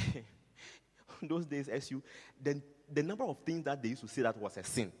those days, the number of things that they used to say that was a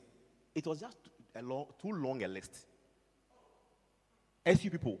sin, it was just too long a list. SU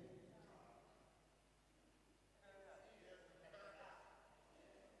people.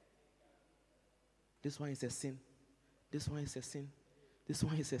 This one is a sin. This one is a sin. This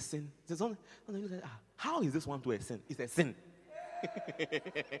one is a sin. How is this one to a sin? It's a sin.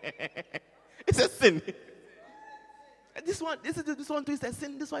 It's a sin. This one too is a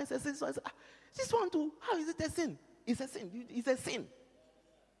sin. This one is a sin. This one too. How is it a sin? It's a sin. It's a sin.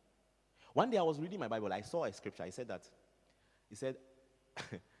 One day I was reading my Bible. I saw a scripture. It said,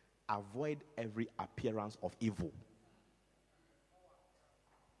 avoid every appearance of evil.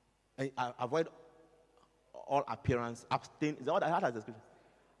 Avoid all appearance. Abstain. Is that what I had as a scripture?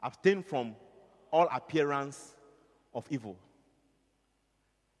 Abstain from all appearance of evil.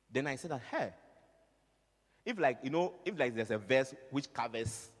 Then I said that, hey, if there's a verse which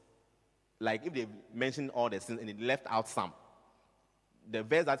covers, like if they mention all the sins and it left out some, the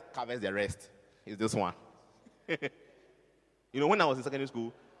verse that covers the rest is this one. When I was in secondary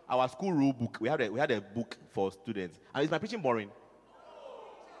school, our school rule book, we had a book for students. And is my preaching boring?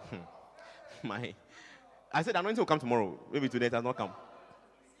 I said anointing will come tomorrow. Maybe today it has not come.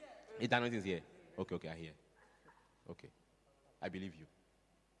 The anointing is here. Okay, I hear. Okay. I believe you.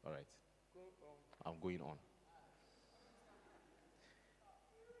 All right. I'm going on.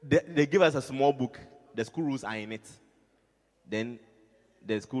 They give us a small book. The school rules are in it. Then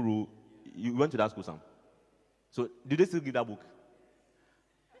the school rule, you went to that school, Sam. So did they still give that book?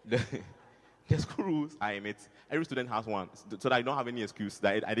 The school rules are in it. Every student has one. So that I don't have any excuse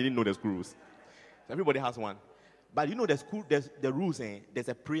that I didn't know the school rules. So everybody has one. But the rules, there's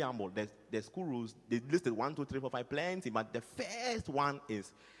a preamble. The school rules, they listed 1, 2, 3, 4, 5, plenty. But the first one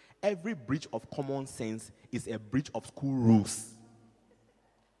is, every breach of common sense is a breach of school rules.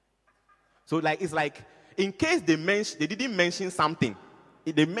 So it's like, in case they didn't mention something,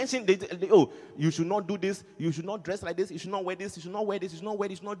 they mentioned, you should not do this, you should not dress like this, you should not wear this, you should not wear this, you should not wear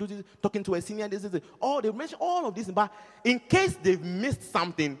this, you should not do this, talking to a senior, this. They mentioned all of this. But in case they've missed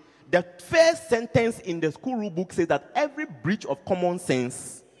something, the first sentence in the school rule book says that every breach of common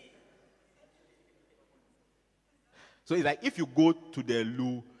sense. So it's like, if you go to the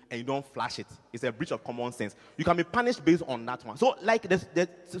loo and you don't flash it, it's a breach of common sense. You can be punished based on that one. So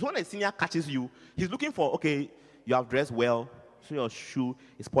when a senior catches you, he's looking for, okay, you have dressed well, so your shoe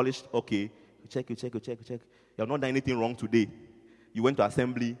is polished, okay, you check. You have not done anything wrong today. You went to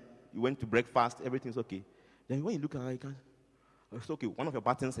assembly, you went to breakfast, everything's okay. Then when you look at it, it's okay, one of your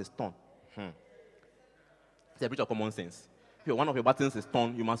buttons is torn. It's a breach of common sense. If one of your buttons is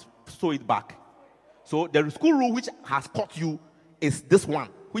torn, you must sew it back. So the school rule which has caught you is this one,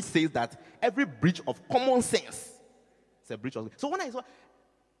 which says that every breach of common sense is a breach of. So when I saw,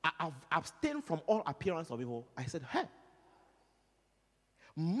 I've abstained from all appearance of evil, I said, hey,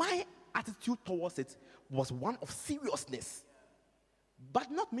 my attitude towards it was one of seriousness. But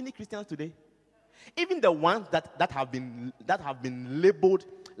not many Christians today. Even the ones that have been labeled,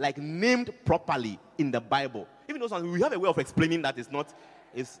 like named properly in the Bible. Even those ones, we have a way of explaining that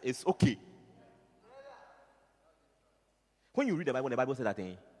it's okay. When you read the Bible says that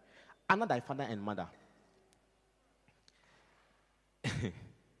honor thy father and mother,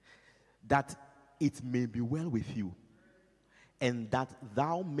 that it may be well with you, and that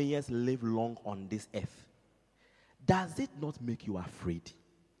thou mayest live long on this earth. Does it not make you afraid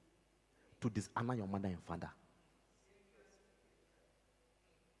to dishonor your mother and father?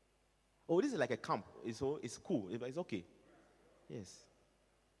 Oh, this is like a camp. It's cool. It's okay. Yes.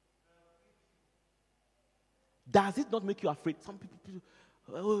 Does it not make you afraid? Some people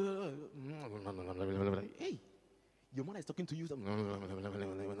hey, your mother is talking to you.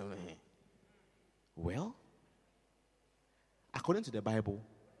 Well, according to the Bible,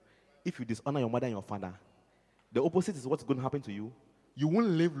 if you dishonor your mother and your father, the opposite is what's going to happen to you. You won't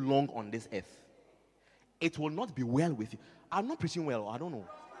live long on this earth. It will not be well with you. I'm not preaching well. I don't know.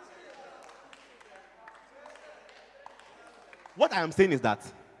 What I'm saying is that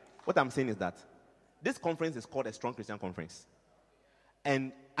this conference is called a Strong Christian Conference.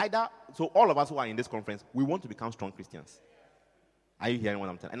 And so all of us who are in this conference, we want to become strong Christians. Are you hearing what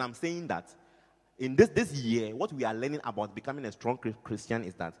I'm telling? And I'm saying that in this year, what we are learning about becoming a strong Christian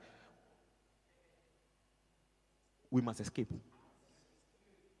is that we must escape.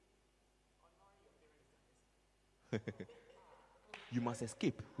 You must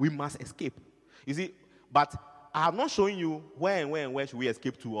escape. We must escape. You see, but I am not showing you where should we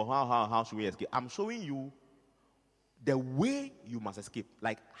escape to, or how should we escape. I'm showing you the way you must escape.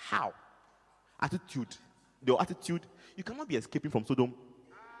 Like how? Attitude. Your attitude. You cannot be escaping from Sodom.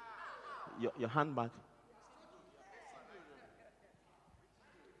 Your hand back.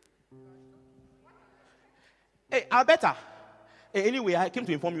 Hey, Alberta. Hey, anyway, I came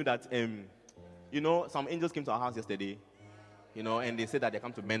to inform you that, some angels came to our house yesterday, and they said that they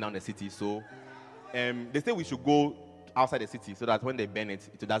come to burn down the city. So, they say we should go outside the city so that when they burn it,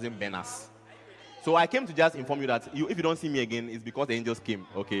 it doesn't burn us. So I came to just inform you that if you don't see me again, it's because the angels came.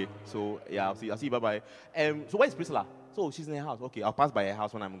 Okay. So yeah, I'll see you. Bye bye. So where is Priscilla? So she's in her house. Okay, I'll pass by her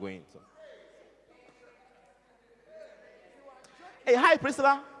house when I'm going. So. Hey, hi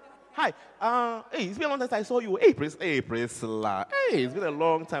Priscilla. Hi. Hey, it's been a long time since I saw you. Hey, Priscilla. Hey, it's been a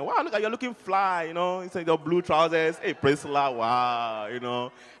long time. Wow, look at you looking fly. It's like your blue trousers. Hey, Priscilla. Wow.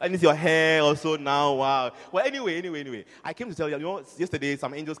 And it's your hair also now. Wow. Well, anyway, I came to tell you. Yesterday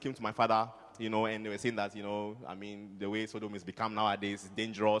some angels came to my father. And they were saying that, the way Sodom is become nowadays is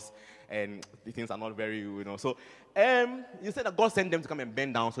dangerous and the things are not very, So, you said that God sent them to come and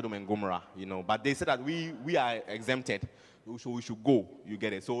burn down Sodom and Gomorrah, but they said that we are exempted. So we should go, you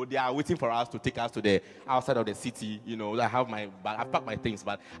get it. So they are waiting for us to take us to the outside of the city, I've packed my things,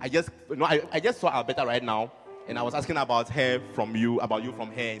 but I just saw Alberta right now. And I was asking about you from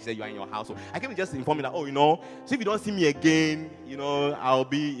her, and she said you are in your house. So I came just inform me that, so if you don't see me again, I'll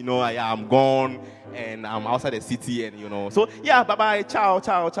be, I'm gone, and I'm outside the city, and, so, yeah, bye-bye, ciao,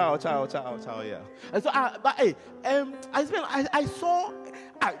 yeah. And so, but, hey, I saw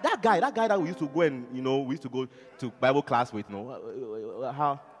that guy that we used to go and, we used to go to Bible class with,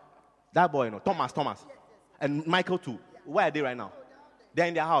 how, that boy, Thomas, and Michael too. Where are they right now? They're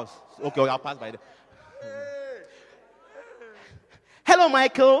in their house. Okay, I'll pass by there. Hello,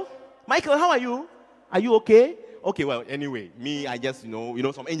 Michael. Michael, how are you? Are you okay? Okay, well, anyway, I just,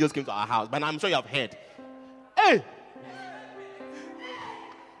 some angels came to our house, but I'm sure you have heard. Hey!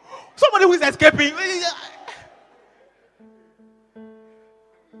 Somebody who is escaping.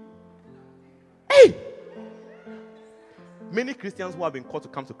 Hey! Many Christians who have been called to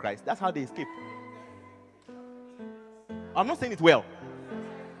come to Christ, that's how they escape. I'm not saying it well.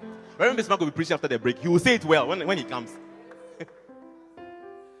 Reverend Bismarck will be preaching after the break. He will say it well when he comes.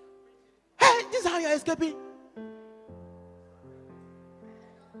 Hey, this is how you're escaping.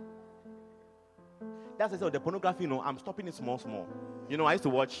 That's the pornography, I'm stopping it small. I used to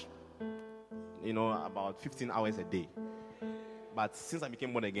watch, about 15 hours a day. But since I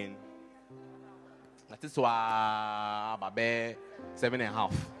became born again, that is why I'm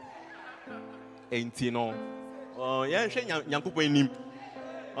 7.5. And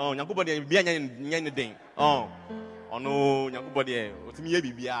Nyankopon dey bia nya den. No Nyankopon dey otimi ye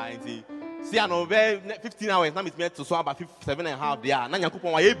bibia enti. See ano 15 hours na me to so about 7.5 there. Na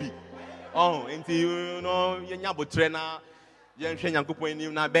Nyankopon wa ye bi. Enti ye nya botre na ye hwe Nyankopon ni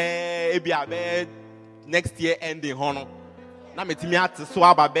na be bia be next year ending ho no. Na me timi at so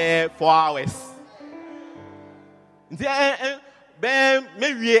about 4 hours. Enti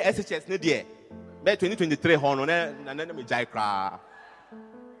me wie SHS ne there. Be 2023 ho no na me jai kra.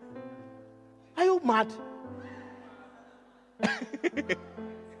 Are you mad?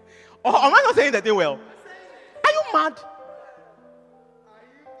 Or am I not saying that thing well? Are you mad?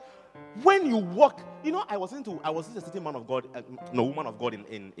 When you walk, I was into a certain man of God, woman of God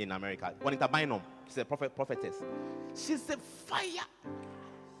in America. Juanita Bynum, she's a prophetess. She's a fire.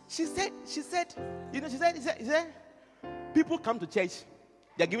 She said, people come to church,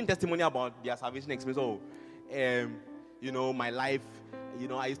 they're giving testimony about their salvation experience. My life,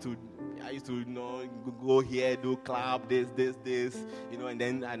 I used to go here, do club, this,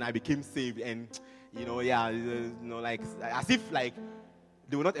 and I became saved, and like as if like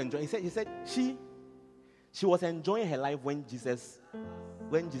they will not enjoy. He said, She was enjoying her life when Jesus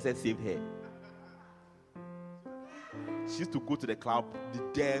saved her. She used to go to the club, be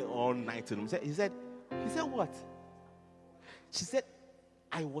there all night. He said, what? She said,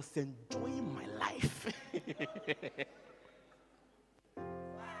 I was enjoying my life.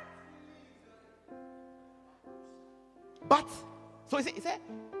 But, so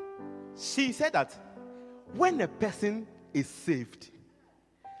she said that when a person is saved,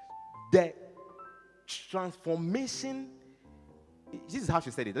 the transformation, this is how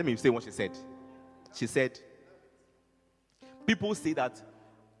she said it. Let me say what she said. She said, people say that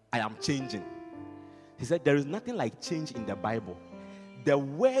I am changing. He said, there is nothing like change in the Bible. The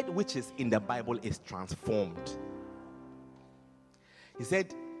word which is in the Bible is transformed. He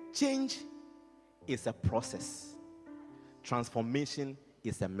said, change is a process. Transformation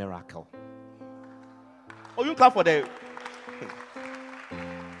is a miracle. Oh, you clap for the...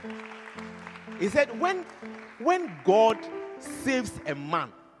 He said, when God saves a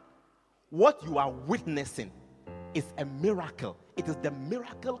man, what you are witnessing is a miracle. It is the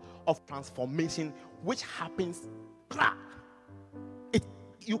miracle of transformation which happens.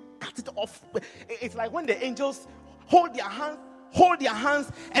 You cut it off. It's like when the angels hold their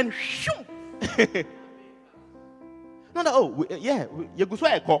hands and shoom. No, you go so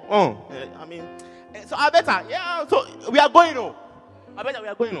I mean, so I better, yeah. So we are going, I better we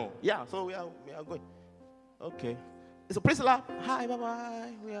are going, yeah. So we are going. Okay. So Priscilla, hi,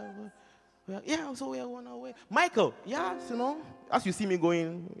 bye. We are yeah. So we are on our way. Michael, yeah. As you see me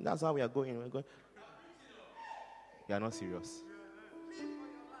going, that's how we are going. We're going. You are not serious.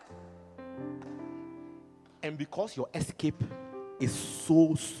 And because your escape is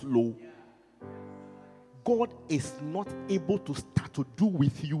so slow, God is not able to start to do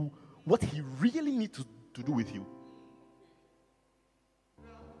with you what He really needs to do with you.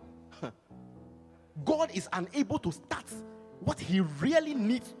 God is unable to start what He really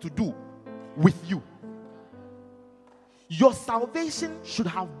needs to do with you. Your salvation should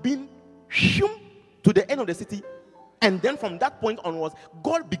have been to the end of the city. And then from that point onwards,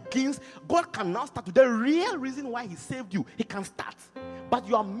 God can now start to the real reason why He saved you. He can start. But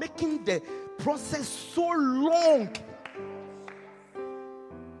you are making the process so long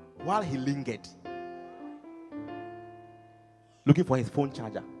while He lingered. Looking for his phone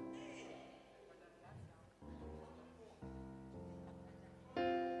charger.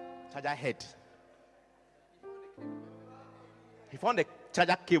 Charger head. He found the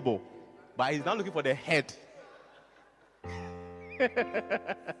charger cable, but he's now looking for the head.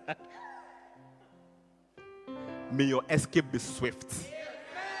 May your escape be swift.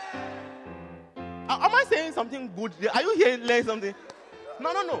 Am I saying something good? Are you hearing something?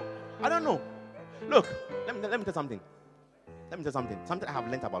 No. I don't know. Look, let me tell you something. Something I have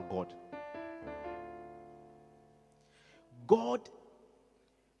learned about God.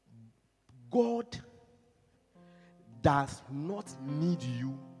 God does not need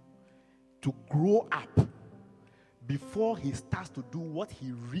you to grow up before He starts to do what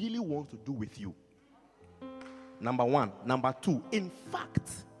He really wants to do with you. Number one. Number two, in fact,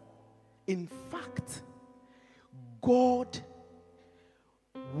 God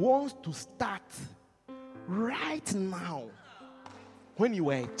wants to start right now. When you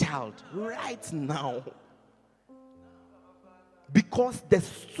were a child, right now. Because the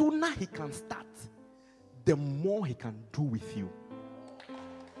sooner He can start, the more He can do with you.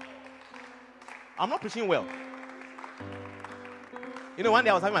 I'm not preaching well. One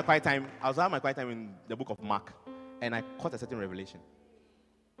day I was having my quiet time. In the book of Mark, and I caught a certain revelation.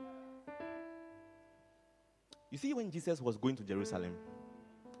 You see, when Jesus was going to Jerusalem,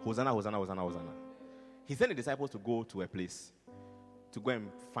 Hosanna, Hosanna, Hosanna, Hosanna, He sent the disciples to go to a place to go and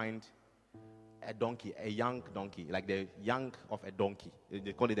find a donkey, a young donkey, like the young of a donkey.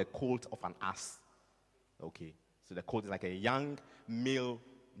 They call it the colt of an ass. Okay, so the colt is like a young male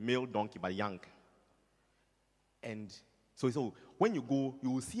donkey, but young. And so when you go,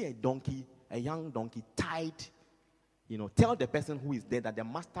 you will see a young donkey tied. Tell the person who is there that the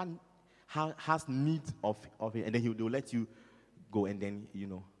master has need of it, and then they'll let you go. And then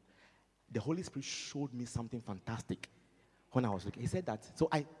the Holy Spirit showed me something fantastic when I was looking. He said that. So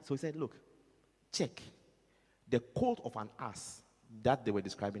he said, look, check the colt of an ass that they were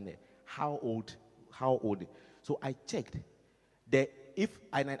describing there. How old? So I checked. I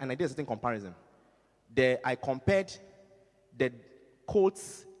did a certain comparison. I compared the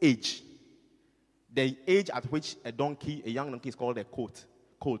colt's age, the age at which a young donkey is called a colt,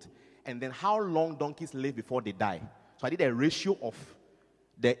 and then how long donkeys live before they die. So I did a ratio of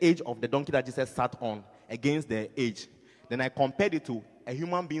the age of the donkey that Jesus sat on against the age. Then I compared it to a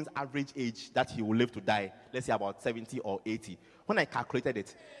human being's average age that he will live to die, let's say about 70 or 80. When I calculated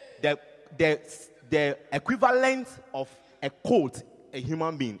it, the equivalent of a colt, a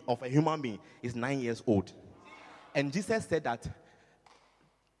human being, is 9 years old. And Jesus said that,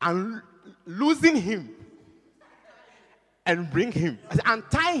 and losing him and bring him,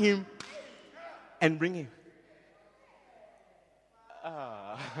 untie him and bring him.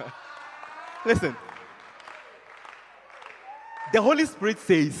 Listen, the Holy Spirit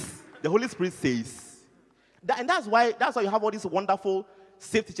says, that, and that's why you have all these wonderful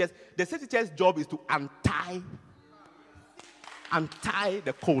safety chairs. The safety chair's job is to untie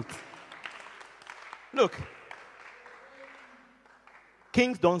the colt. Look,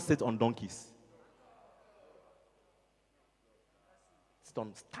 kings don't sit on donkeys. Sit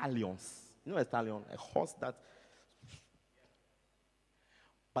on stallions. You know a stallion? A horse that...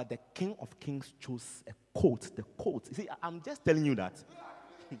 But the King of Kings chose a colt. The colt. You see, I'm just telling you that.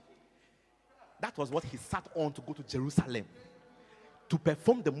 That was what he sat on to go to Jerusalem to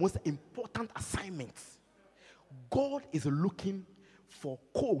perform the most important assignment. God is looking for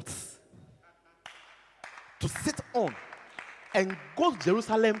colts to sit on and go to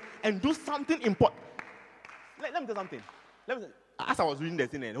Jerusalem and do something important. Let me tell you something. As I was reading the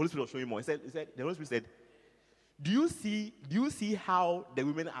thing, and the Holy Spirit was showing more. The Holy Spirit said, Do you see how the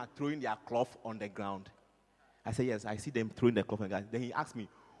women are throwing their cloth on the ground? I said, yes, I see them throwing the cloth on the ground. Then he asked me,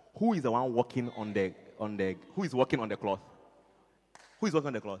 who is the one walking on the who is walking on the cloth? Who is walking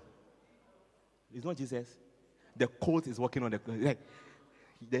on the cloth? It's not Jesus. The colt is walking on the cloth. Like,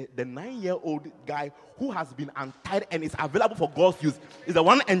 the 9-year-old guy who has been untied and is available for God's use is the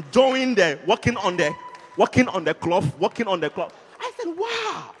one enjoying the walking on the cloth. I said,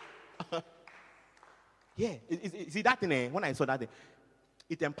 wow. Yeah, see that thing, when I saw that thing,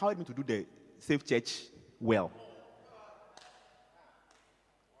 it empowered me to do the Safe Church well.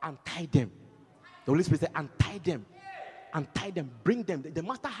 Untie them. The Holy Spirit said, untie them, bring them. The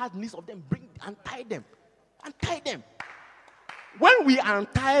master has needs of them, untie them. When we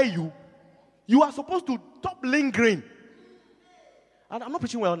untie you, you are supposed to stop lingering. And I'm not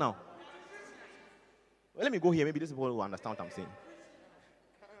preaching well now. Well, let me go here, maybe these people will understand what I'm saying.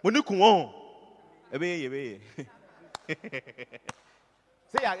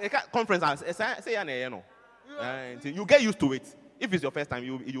 Say a conference, say you get used to it. If it's your first time,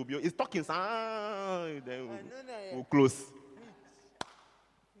 you'll be. It's talking, then we'll close.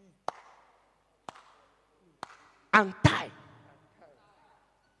 Untie.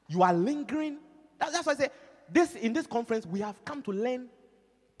 You are lingering. That's why I say in this conference we have come to learn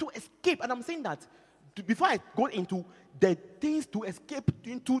to escape, and I'm saying that before I go into the things to escape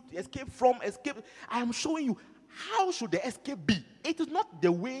from, I am showing you how should the escape be. It is not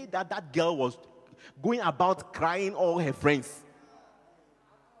the way that girl was going about crying all her friends.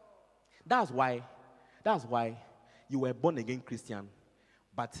 That's why you were born again Christian,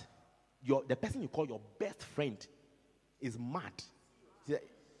 but the person you call your best friend is mad.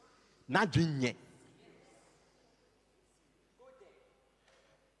 Not doing yet.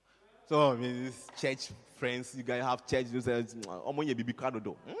 So, these church friends, you guys have church, you say, baby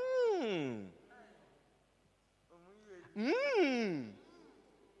do.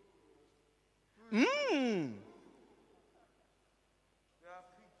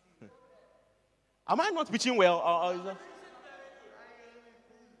 Am I not preaching well? Or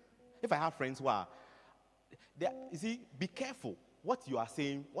if I have friends who are, you see, be careful what you are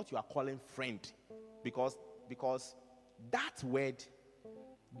saying, what you are calling friend, because that word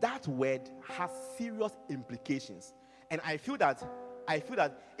has serious implications. And I feel that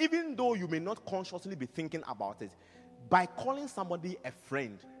even though you may not consciously be thinking about it, by calling somebody a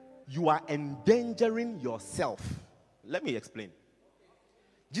friend, you are endangering yourself. Let me explain.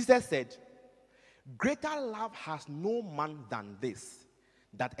 Jesus said, greater love has no man than this,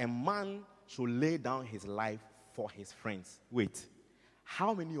 that a man should lay down his life for his friends. Wait,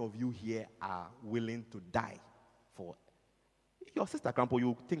 how many of you here are willing to die for your sister, Crampo?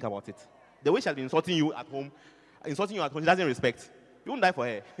 You think about it. The way she has been insulting you at home, she doesn't respect. You won't die for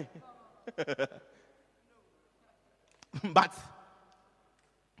her.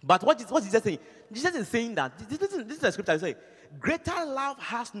 But what is Jesus saying? Jesus is saying that, this is the scripture saying, greater love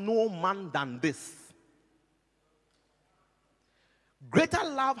has no man than this. Greater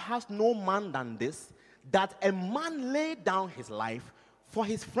love has no man than this, that a man lay down his life for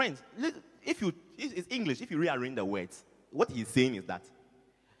his friends. It's English, if you rearrange the words, what he's saying is that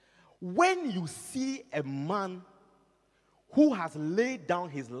when you see a man who has laid down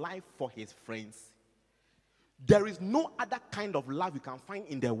his life for his friends, there is no other kind of love you can find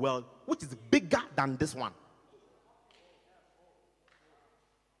in the world which is bigger than this one.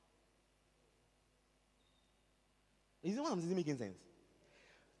 Is it making sense?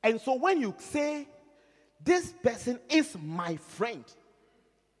 And so when you say, this person is my friend,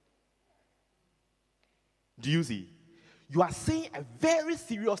 do you see? You are saying a very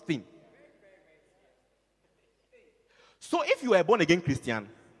serious thing. So if you are a born-again Christian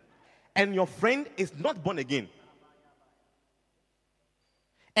and your friend is not born again,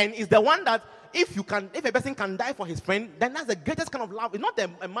 and is the one that if a person can die for his friend, then that's the greatest kind of love. It's not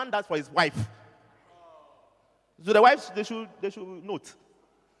a man dies for his wife. So the wives, they should note.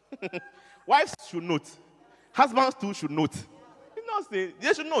 Wives should note. Husbands too should note.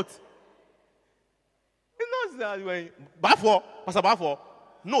 They should note. It's not Pastor Bafo,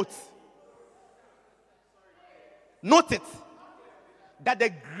 note. Note it. That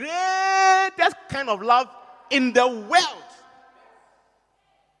the greatest kind of love in the world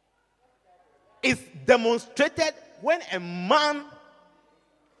is demonstrated when a man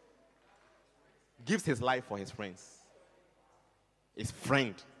gives his life for his friends. His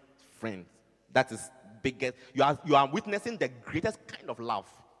friend. That is biggest. You are witnessing the greatest kind of love.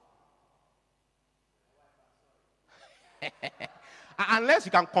 Unless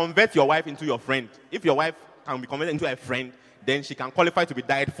you can convert your wife into your friend. If your wife can be converted into a friend, then she can qualify to be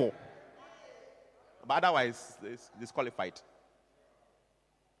died for. But otherwise, it's disqualified.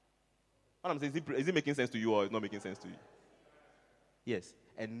 What I'm saying, is it making sense to you or is not making sense to you? Yes.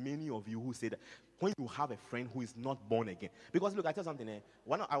 And many of you who say that when you have a friend who is not born again. Because look, I tell you something.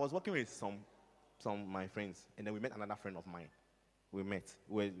 I was working with some of my friends, and then we met another friend of mine. We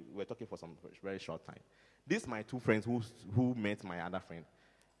were talking for some very short time. These my two friends who met my other friend.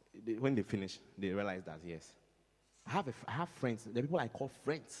 When they finished, they realized that yes, I have friends. The people I call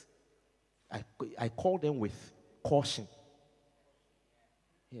friends. I call them with caution.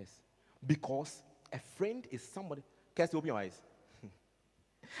 Yes. Because a friend is somebody. Kirsty, open your eyes.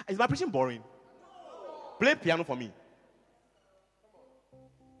 Is my preaching boring? Play piano for me.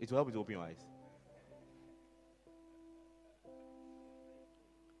 It will help you to open your eyes.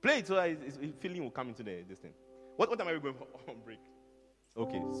 Play it so feeling will come into this thing. What time are we going on break?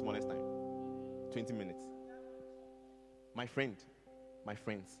 Okay, smallest time. 20 minutes. My friends,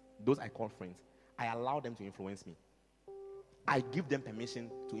 those I call friends, I allow them to influence me. I give them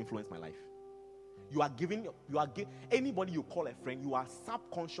permission to influence my life. Anybody you call a friend, you are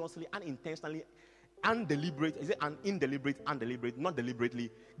subconsciously, unintentionally, undeliberate, not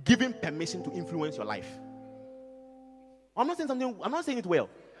deliberately, giving permission to influence your life. I'm not saying it well.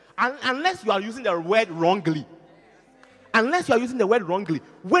 Unless you are using the word wrongly.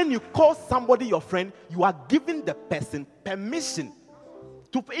 When you call somebody your friend, you are giving the person permission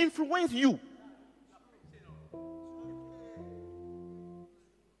to influence you.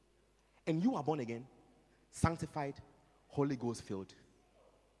 And you are born again, sanctified, Holy Ghost filled,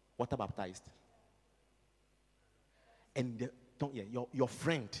 water baptized. And your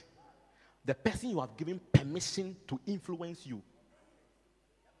friend, the person you have given permission to influence you,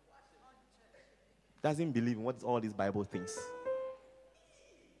 doesn't believe in what all these Bible things.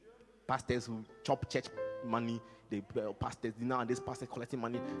 Pastors who chop church money, pastors now this pastor collecting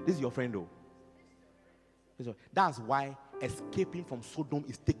money. This is your friend though. That's why escaping from Sodom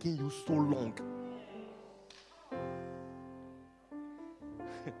is taking you so long.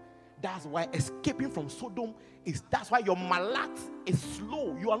 That's why escaping from Sodom that's why your malat is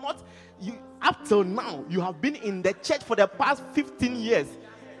slow. Up till now, you have been in the church for the past 15 years.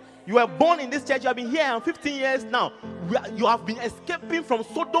 You were born in this church, you have been here 15 years now. You have been escaping from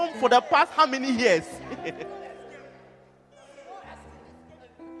Sodom for the past how many years?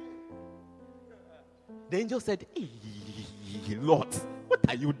 The angel said, hey, Lord, what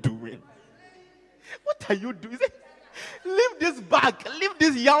are you doing? What are you doing? He said, leave this bag, leave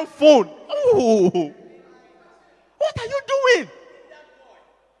this young phone. Oh, what are you doing?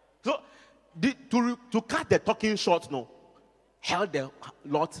 So, to cut the talking short, no, held the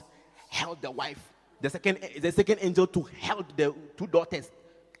Lot, held the wife. The second angel held the two daughters.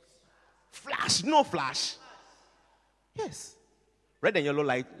 Flash, no flash. Yes. Red and yellow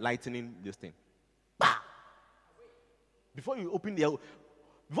lightning this thing. Bah! Before you open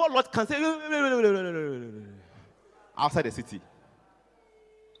before Lot can say, outside the city.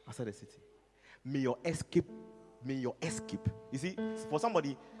 May your escape. You see, for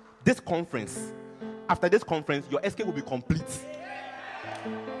somebody, after this conference, your escape will be complete.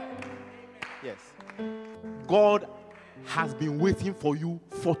 Yes. God has been waiting for you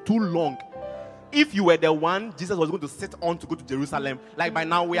for too long. If you were the one Jesus was going to set on to go to Jerusalem, like by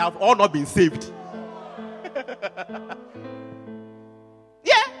now we have all not been saved.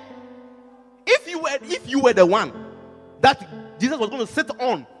 Yeah. If you were the one that Jesus was going to set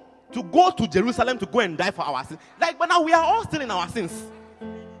on to go to Jerusalem to go and die for our sins. Like, but now we are all still in our sins.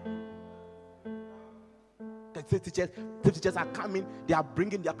 The teachers are coming, they are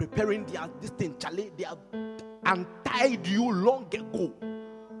preparing, they are this thing, Charlie, they are untied you long ago.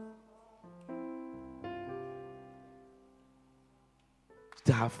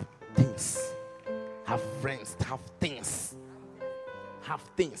 To have things, have friends, to have things. Have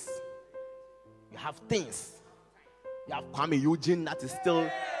things. You have things. You have Kwame Eugene that is still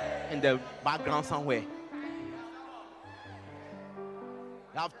in the background somewhere.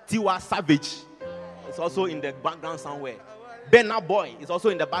 You have Tiwa Savage. It's also in the background somewhere. Burna Boy is also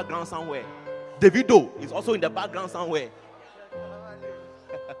in the background somewhere. Davido is also in the background somewhere. Do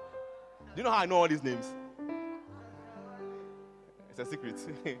you know how I know all these names? It's a secret.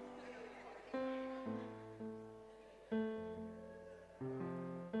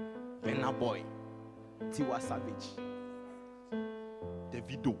 Burna Boy, Tiwa Savage,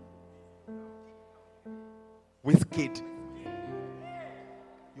 Davido, Wizkid.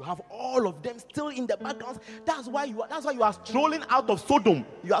 You have all of them still in the background. That's why you are strolling out of Sodom.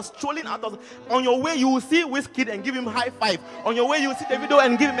 You are strolling out of. On your way, you will see Wizkid and give him high five. On your way, you will see Davido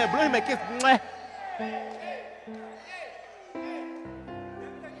and blow him a kiss.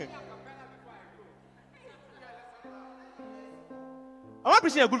 Am I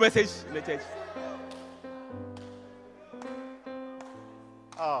preaching a good message in the church?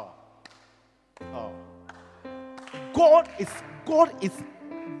 Oh.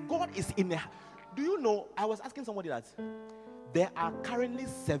 God is in a. Do you know? I was asking somebody that there are currently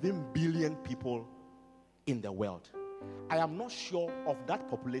 7 billion people in the world. I am not sure of that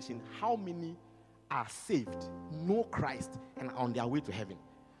population how many are saved, know Christ, and are on their way to heaven.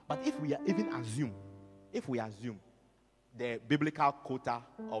 But if we assume the biblical quota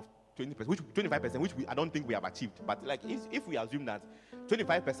of 20%, 25%, which I don't think we have achieved, but like if we assume that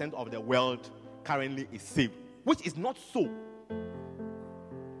 25% of the world currently is saved, which is not so.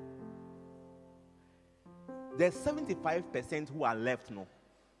 There's 75% who are left now.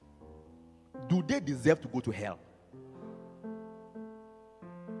 Do they deserve to go to hell?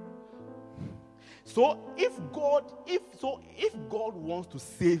 So if God wants to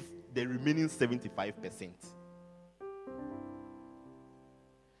save the remaining 75%,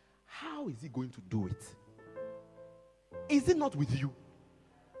 how is he going to do it? Is it not with you?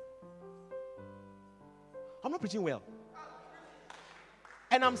 I'm not preaching well.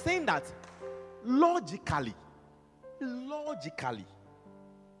 And I'm saying that logically,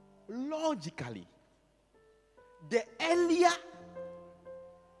 the earlier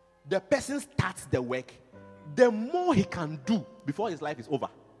the person starts the work, the more he can do before his life is over.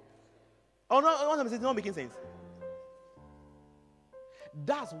 Oh no, it's not making sense.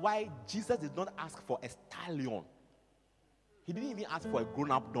 That's why Jesus did not ask for a stallion. He didn't even ask for a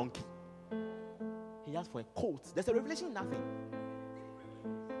grown-up donkey. He asked for a colt. There's a revelation in nothing.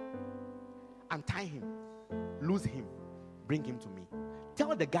 Untie him, lose him, bring him to me.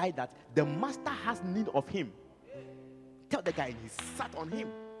 Tell the guy that the master has need of him. Tell the guy, and he sat on him,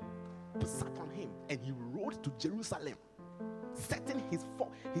 and he rode to Jerusalem, setting his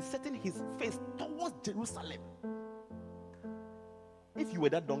face towards Jerusalem. If you were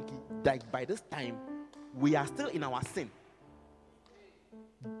that donkey, like by this time, we are still in our sin.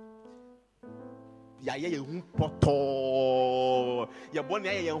 If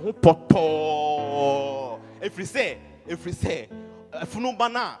we say,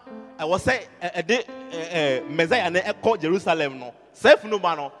 Funubana, I was say a day, Messiah and echo Jerusalem. No, say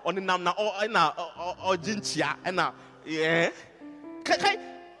Funubano on the Namna or Jinchia and now, yeah.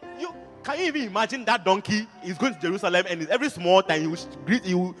 Can you even imagine that donkey is going to Jerusalem and every small time he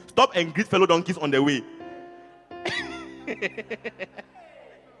will stop and greet fellow donkeys on the way?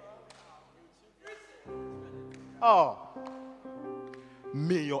 Oh,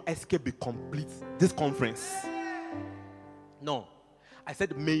 may your escape be complete this conference. No, I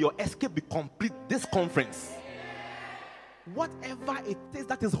said may your escape be complete this conference. Whatever it is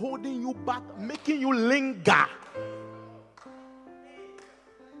that is holding you back, making you linger.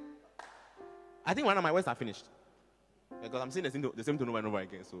 I think one of my words are finished. Because I'm saying the same thing over and over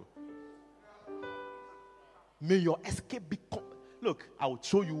again. So, may your escape be look, I will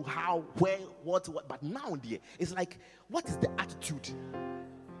show you how, where, what. But now, dear, it's like, what is the attitude?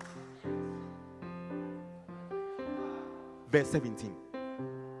 Verse 17.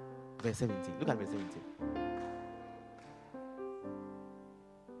 Verse 17. Look at verse 17.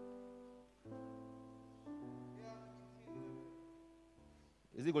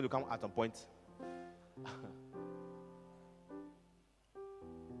 Is it going to come at a point?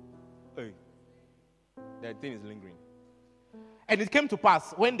 Hey, the thing is lingering. And it came to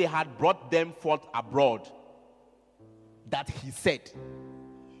pass when they had brought them forth abroad that he said,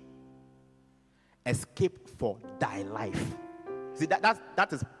 escape for thy life. See, that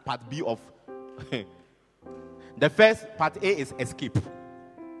is part B of the first part. A is escape.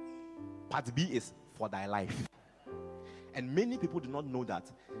 Part B is for thy life. And many people do not know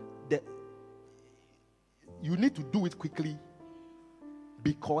that you need to do it quickly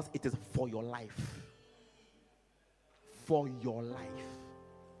because it is for your life. For your life.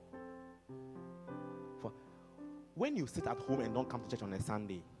 When you sit at home and don't come to church on a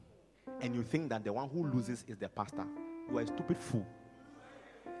Sunday, and you think that the one who loses is the pastor, you are a stupid fool.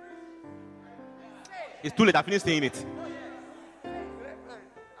 It's too late. I finished saying it.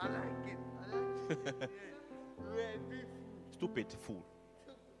 I like it. Stupid fool.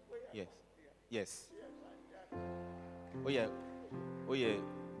 Yes. Yes. Oh yeah. Oh yeah.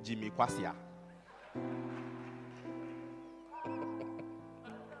 Jimmy Kwasia.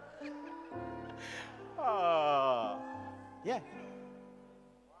 Yeah.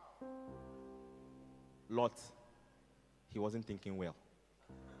 Lot, he wasn't thinking well.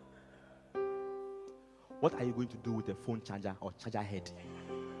 What are you going to do with a phone charger or charger head?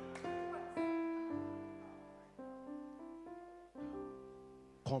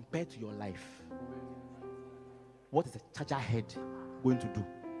 Compared to your life, what is a charger head going to do?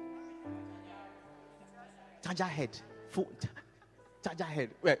 Charger head, phone, charger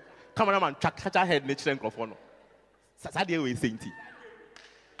head. Wait, cameraman, charger head, nature microphone. Saturday we saying.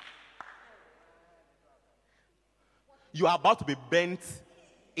 You are about to be bent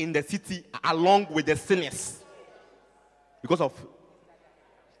in the city along with the sinners because of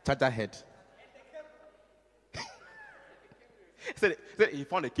charger head. Said he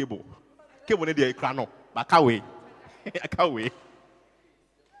found a cable. Cable in the crano, but I can't wait. I can't wait.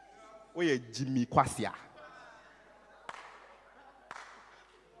 Where Jimmy Kwasia?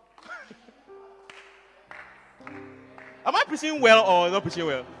 Am I preaching well or not preaching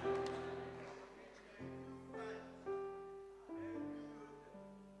well?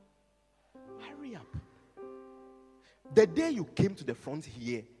 Hurry up. The day you came to the front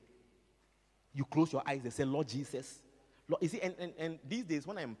here, you close your eyes and say, Lord Jesus. Lord, you see, and these days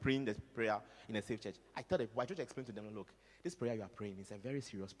when I'm praying this prayer in a safe church, I tell them, I try to explain to them, look, this prayer you are praying is a very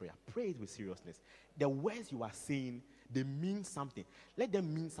serious prayer. Pray it with seriousness. The words you are saying, they mean something. Let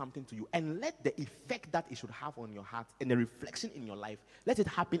them mean something to you. And let the effect that it should have on your heart and the reflection in your life, let it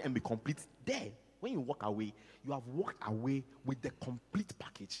happen and be complete there. When you walk away, you have walked away with the complete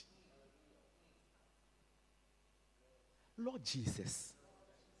package. Lord Jesus,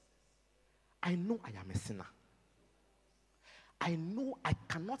 I know I am a sinner. I know I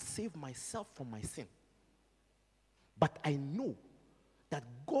cannot save myself from my sin. But I know that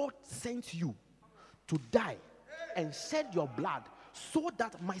God sent you to die and shed your blood so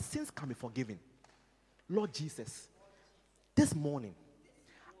that my sins can be forgiven. Lord Jesus, this morning,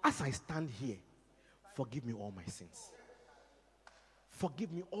 as I stand here, forgive me all my sins.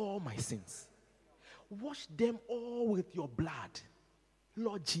 Forgive me all my sins. Wash them all with your blood.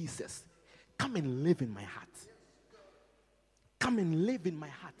 Lord Jesus, come and live in my heart. Come and live in my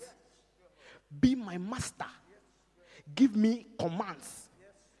heart. Be my master. Give me commands.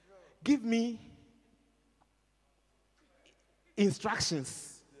 Give me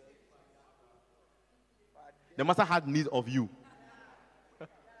instructions. The master had need of you.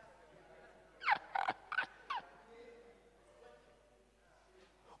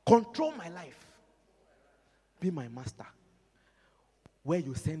 Control my life. Be my master. Where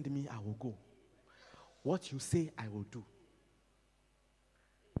you send me, I will go. What you say, I will do.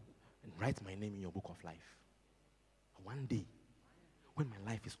 And write my name in your book of life. One day, when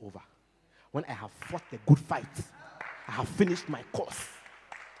my life is over, when I have fought the good fight, I have finished my course,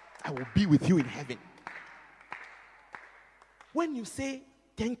 I will be with you in heaven. When you say,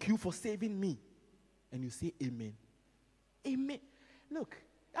 thank you for saving me, and you say, amen. Amen. Look,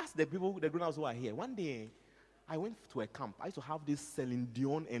 that's the people, the grown-ups who are here. One day, I went to a camp. I used to have this Celine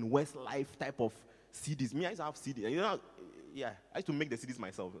Dion and Westlife type of CDs. Me, I used to have CDs. You know, yeah, I used to make the CDs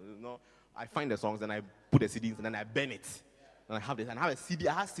myself. You know, I find the songs, and I put the CDs, and then I burn it. And I have this, and I have a CD.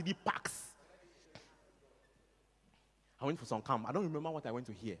 I have CD packs. I went for some camp. I don't remember what I went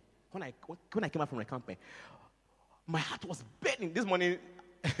to hear. When I came out from the camp, my heart was burning. This morning,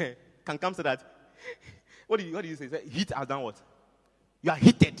 can come say that. What do you say? Say heat has done what? You are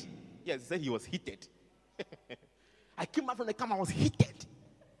heated. Yes, he said he was heated. I came out from the camp. I was heated.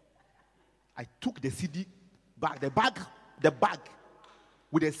 I took the CD bag, the bag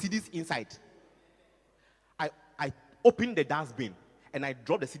with the CDs inside. I opened the dustbin and I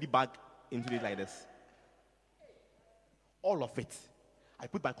dropped the CD bag into it like this. All of it. I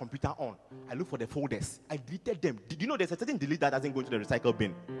put my computer on. I look for the folders. I deleted them. Did you know there's a certain delete that doesn't go into the recycle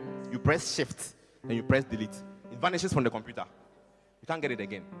bin? You press shift and you press delete. It vanishes from the computer. You can't get it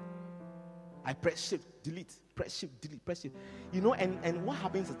again. I press shift, delete, press shift, delete, press shift. You know, and what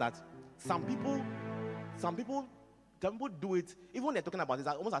happens is that some people do it, even when they're talking about this,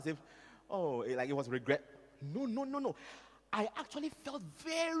 almost as if, like it was regret. No. I actually felt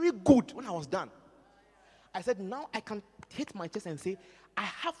very good when I was done. I said, now I can hit my chest and say, I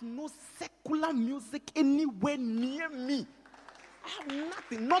have no secular music anywhere near me. I have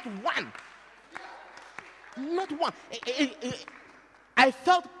nothing, not one. Not one. I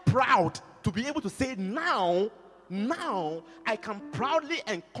felt proud to be able to say now I can proudly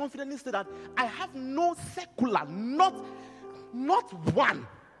and confidently say that I have no secular, not one.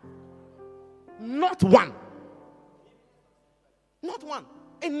 Not one. Not one.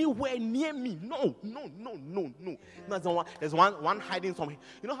 Anywhere near me. No. There's one hiding somewhere.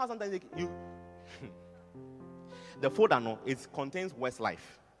 You know how sometimes the folder, no, it contains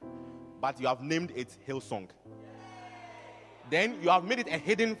Westlife, but you have named it Hillsong. Then you have made it a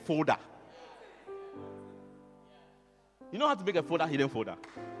hidden folder. You know how to make a folder hidden folder?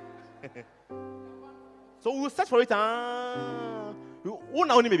 So we'll search for it.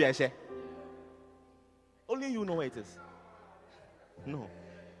 Only maybe I share. Only you know where it is. No.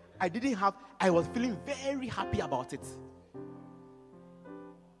 I was feeling very happy about it.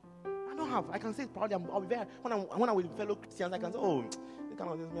 I can say it proudly. I'll be very, when I'm with fellow Christians, I can say, they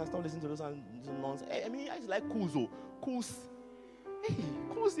cannot stop listening to those nonsense. I mean, I just like Kuzo. Hey,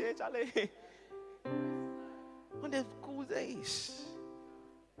 Kuz here, Charlie. When there's Kuz,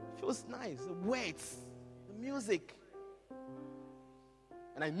 feels nice. The words, the music.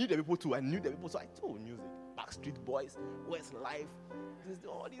 And I knew the people too. So I told music. Backstreet Boys, Westlife,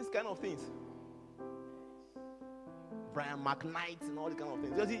 all these kind of things. Brian McKnight and all these kind of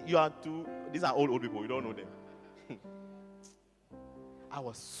things. These are old people. You don't know them. I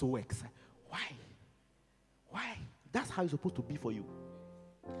was so excited. Why? That's how it's supposed to be for you.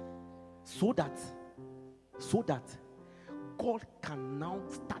 So that God can now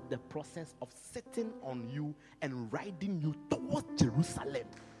start the process of sitting on you and riding you towards Jerusalem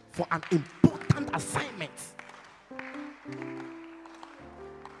for an important assignment.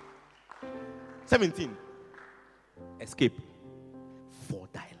 17. Escape for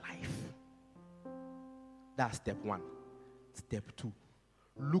thy life. That's step 1. Step 2.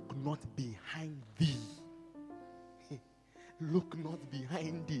 Look not behind thee. Look not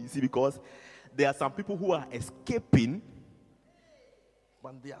behind thee. See, because there are some people who are escaping,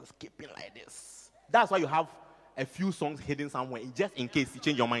 but they are escaping like this. That's why you have a few songs hidden somewhere, just in case you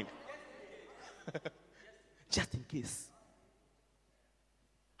change your mind. Just in case.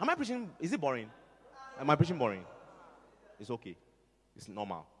 Am I preaching? Is it boring? Am I preaching boring? It's okay. It's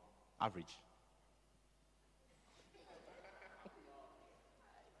normal. Average.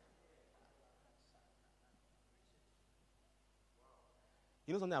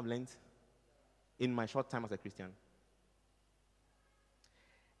 You know something I've learned in my short time as a Christian?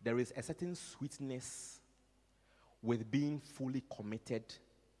 There is a certain sweetness with being fully committed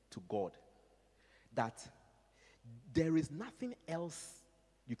to God that there is nothing else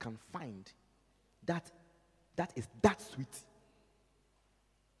you can find that is that sweet.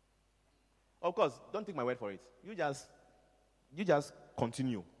 Of course, don't take my word for it. You just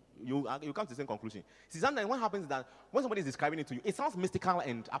continue. You come to the same conclusion. See, sometimes what happens is that when somebody is describing it to you, it sounds mystical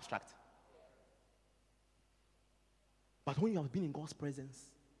and abstract. But when you have been in God's presence,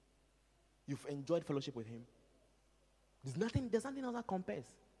 you've enjoyed fellowship with Him, there's nothing else that compares.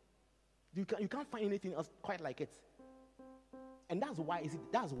 You can't find anything else quite like it. And that's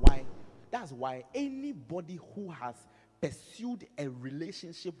why anybody who has pursued a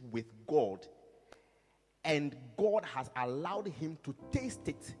relationship with God and God has allowed him to taste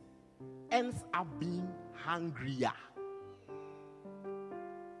it ends up being hungrier.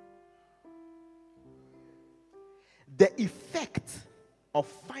 The effect of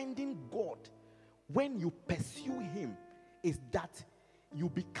finding God when you pursue Him is that you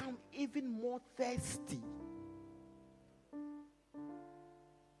become even more thirsty.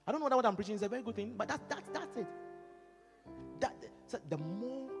 I don't know whether what I'm preaching is a very good thing, but that's it. So the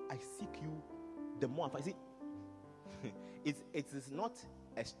more I seek you, the more I see. It is not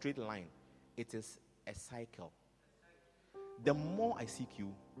a straight line. It is a cycle. The more I seek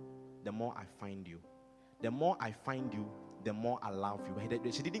you, the more I find you. The more I find you, the more I love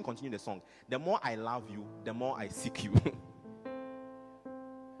you. She didn't continue the song. The more I love you, the more I seek you.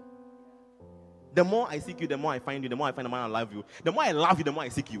 The more I seek you, the more I find you. The more I find, the more I love you. The more I love you, the more I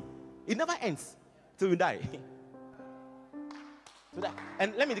seek you. It never ends till you die.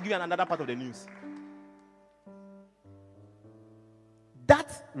 And let me give you another part of the news.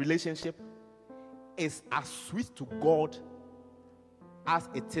 That relationship is as sweet to God as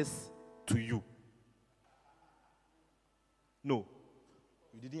it is to you. No,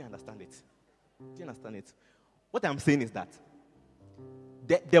 you didn't understand it. You didn't understand it. What I'm saying is that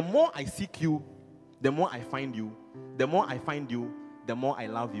the more I seek you, the more I find you. The more I find you, the more I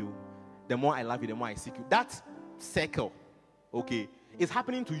love you. The more I love you, the more I seek you. That circle, okay, is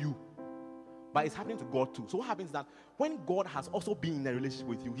happening to you, but it's happening to God too. So what happens is that when God has also been in a relationship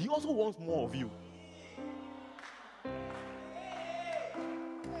with you, He also wants more of you.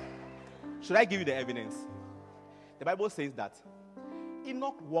 Should I give you the evidence? The Bible says that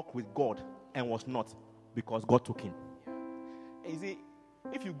Enoch walked with God and was not, because God took him. You see,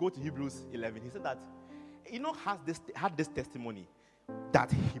 if you go to Hebrews 11, he said that Enoch had this testimony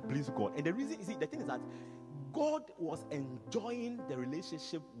that he pleased God. And the reason, you see, the thing is that God was enjoying the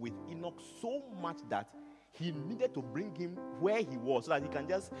relationship with Enoch so much that He needed to bring him where he was so that he can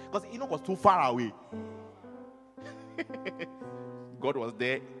just, because Enoch was too far away. God was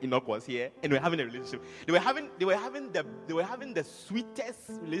there, Enoch was here, and they were having a relationship. They were having the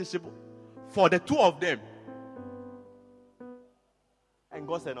sweetest relationship for the two of them. And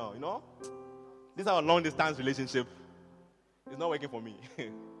God said, "No, this is our long distance relationship. It's not working for me.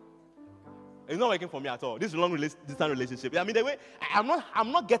 It's not working for me at all. This long distance relationship. I mean, the way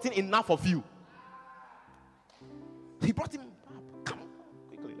I'm not getting enough of you." He brought him up. Come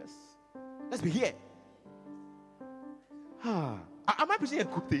quickly, let's be here. Am I preaching a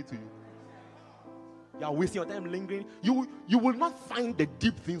good day to you? You are wasting your time lingering. You will not find the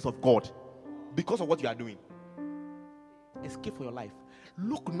deep things of God because of what you are doing. Escape for your life.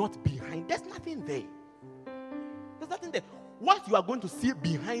 Look not behind. There's nothing there. There's nothing there. What you are going to see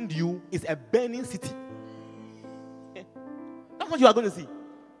behind you is a burning city. That's what you are going to see.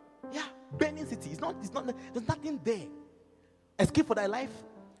 Yeah, burning city. It's not. There's nothing there. Escape for thy life.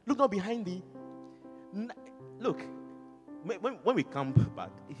 Look not behind thee. Look. When we come back,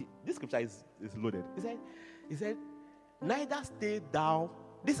 this scripture is loaded. He said, neither stay thou.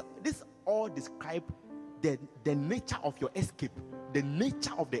 This all describe the nature of your escape. The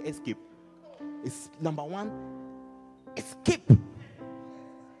nature of the escape is, number one, escape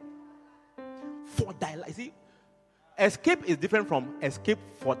for thy life. See, escape is different from escape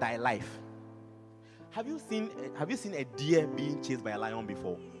for thy life. Have you seen a deer being chased by a lion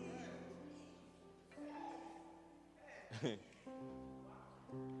before?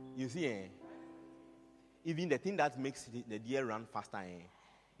 You see, even the thing that makes the deer run faster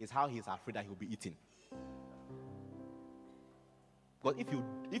is how he's afraid that he'll be eaten. But if you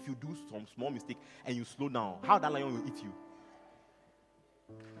do some small mistake and you slow down, how that lion will eat you?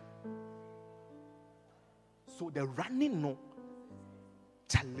 So the running, no,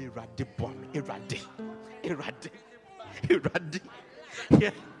 Charlie Rade bomb, Irade.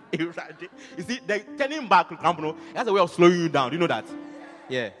 Yeah. You see, the turning back, that's a way of slowing you down. Do you know that?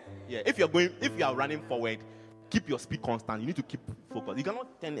 Yeah. If you are running forward, keep your speed constant. You need to keep focused. You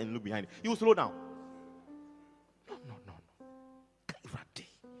cannot turn and look behind. You will slow down. No. Irade.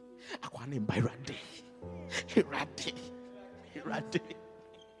 I want name by Irade. Running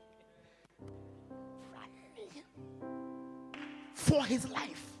for his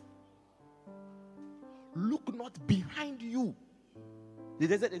life. Look not behind you.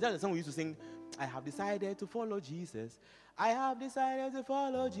 Is that the song we used to sing? I have decided to follow Jesus. I have decided to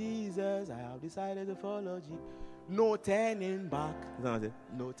follow Jesus. I have decided to follow Jesus. No turning back. No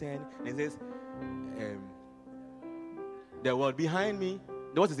turning. And it says, the world behind me.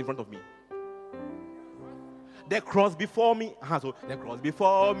 The world is in front of me. The cross before me. So the cross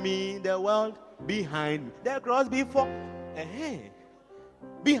before me. The world behind me. The cross before.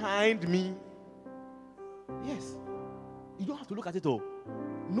 Behind me. Yes. You don't have to look at it all.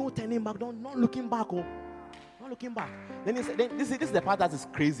 No turning back. Not looking back. Oh. Not looking back. Then he said, this is the part that is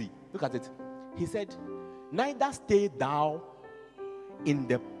crazy. Look at it. He said, neither stay thou in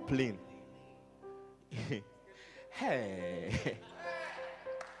the plain. Hey.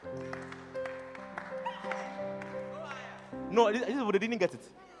 No, this is what they didn't get it.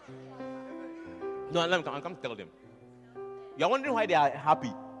 No, I'm come to tell them. You're wondering why they are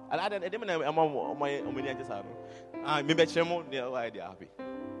happy. Maybe why they are happy.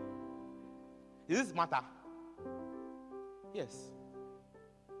 Does this matter? Yes.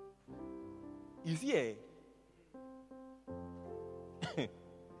 You see,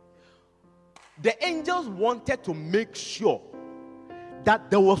 the angels wanted to make sure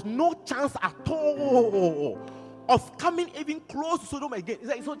that there was no chance at all of coming even close to Sodom again.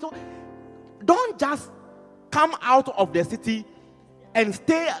 So don't just come out of the city and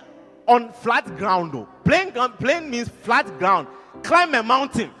stay on flat ground. Though. Plain means flat ground. Climb a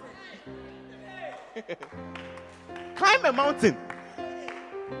mountain. Climb a mountain.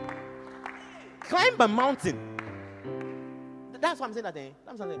 Climb a mountain. That's what I'm saying.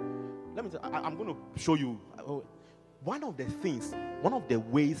 I'm going to show you one of the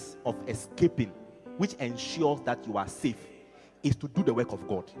ways of escaping, which ensures that you are safe, is to do the work of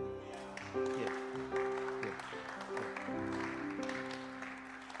God. Yeah.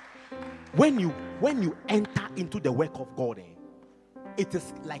 When you enter into the work of God, it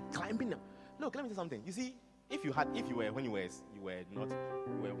is like climbing. Look, let me say something. You see, when you were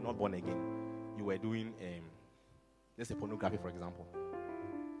not born again, you were doing let's say pornography, for example,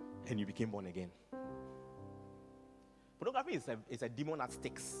 and you became born again. Pornography is a demon that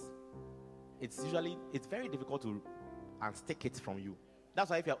sticks. It's very difficult to unstick it from you. That's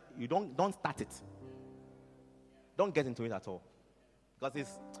why if you don't start it, don't get into it at all,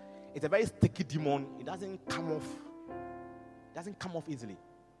 because it's a very sticky demon. It doesn't come off easily.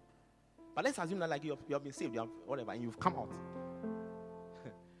 But let's assume that like you have been saved, whatever, and you've come out.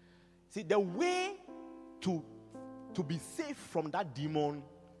 See, the way to be safe from that demon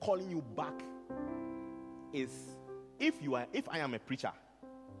calling you back is if I am a preacher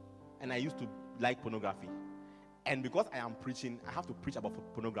and I used to like pornography, and because I am preaching, I have to preach about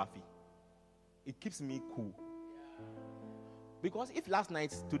pornography. It keeps me cool. Because if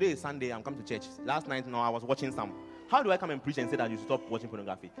today is Sunday, I'm coming to church. Last night, I was watching some. How do I come and preach and say that you stop watching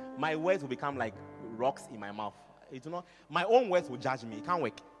pornography? My words will become like rocks in my mouth. My own words will judge me. It can't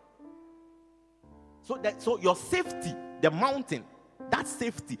work. So your safety, the mountain, that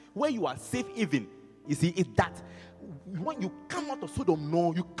safety, where you are safe even, you see, is that when you come out of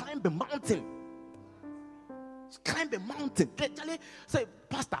Sodom, you climb the mountain. Climb the mountain. Say,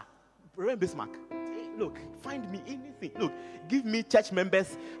 Pastor, Reverend Bismarck, look, find me anything. Look, give me church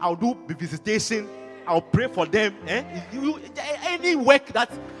members. I'll do visitation. I'll pray for them. Any work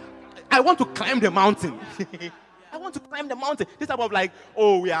that I want to climb the mountain. I want to climb the mountain. This type of like,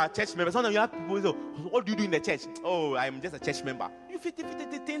 we are church members. Sometimes you have people say, what do you do in the church? I'm just a church member. You fit the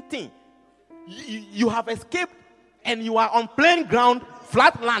thing. You have escaped and you are on plain ground,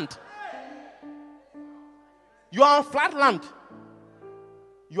 flat land. You are on flat land.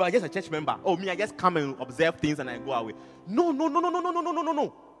 You are just a church member. I just come and observe things and I go away. No.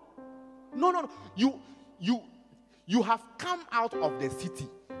 You have come out of the city,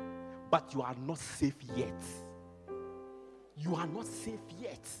 but you are not safe yet. You are not safe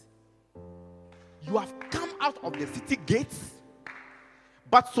yet. You have come out of the city gates,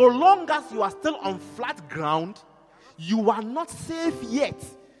 but so long as you are still on flat ground, you are not safe yet.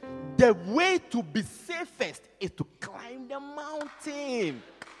 The way to be safest is to climb the mountain.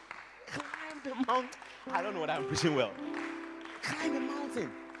 Climb the mountain. I don't know what I'm preaching well. Climb the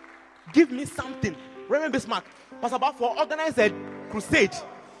mountain. Give me something. Reverend Bismarck, Pastor Bafo, organize a crusade.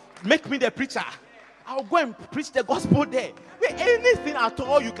 Make me the preacher. I'll go and preach the gospel there. Anything at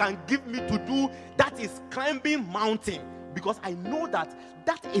all you can give me to do, that is climbing mountain. Because I know that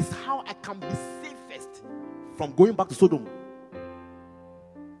is how I can be safest from going back to Sodom.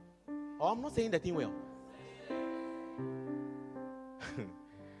 I'm not saying the thing well.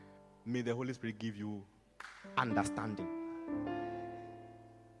 May the Holy Spirit give you understanding.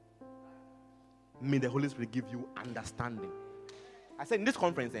 May the Holy Spirit give you understanding. I said in this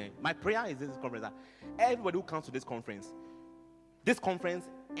conference, my prayer is this conference, that everybody who comes to this conference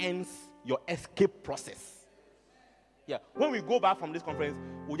ends your escape process. Yeah. When we go back from this conference,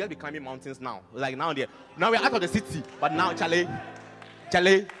 we'll just be climbing mountains now. Like now we're out of the city, but now Charlie,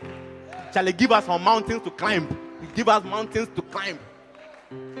 give us some mountains to climb. Give us mountains to climb.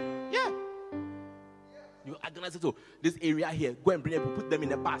 Yeah. You organize it to this area here. Go and bring them, put them in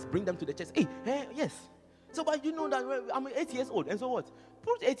the bus, bring them to the church. Yes. So, but you know that I'm 8 years old, and so what?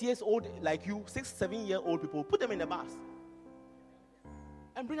 Put 8 years old like you, 6, 7-year-old people, put them in the bus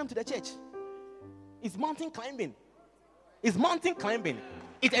and bring them to the church. It's mountain climbing.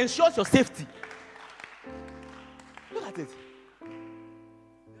 It ensures your safety. Look at it.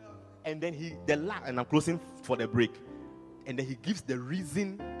 And then and I'm closing for the break. And then he gives the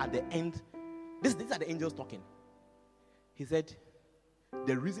reason at the end. These are the angels talking. He said,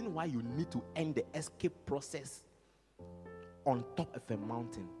 the reason why you need to end the escape process on top of a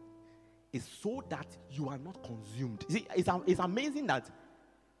mountain is so that you are not consumed. See, it's amazing that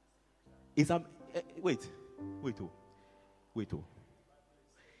wait.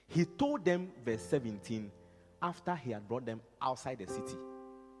 He told them, verse 17, after he had brought them outside the city.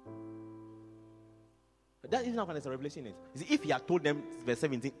 But that is not what the revelation is. You see, if he had told them, verse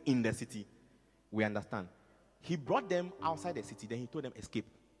 17, in the city, we understand. He brought them outside the city, then he told them, escape.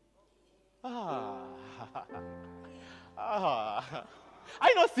 Are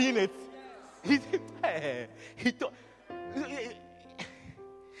you not seeing it? He told.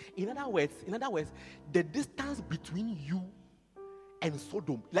 In other words, the distance between you and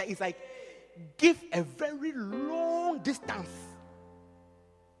Sodom, it's like give a very long distance.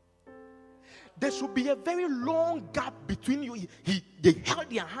 There should be a very long gap between you. They held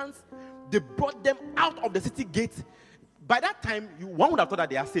their hands. They brought them out of the city gate. By that time, one would have thought that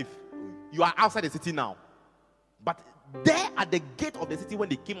they are safe. You are outside the city now. But there at the gate of the city, when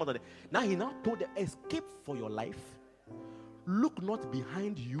they came out of the... Now he now told them, escape for your life. Look not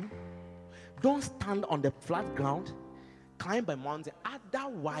behind you. Don't stand on the flat ground. Climb a mountain.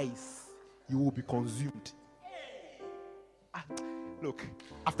 Otherwise, you will be consumed. Look,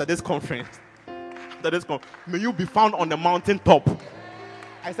 after this conference, may you be found on the mountain top.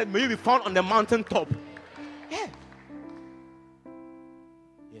 I said, may you be found on the mountain top. Yeah.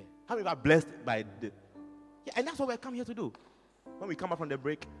 How many are blessed by the... Yeah, and that's what we come here to do. When we come back from the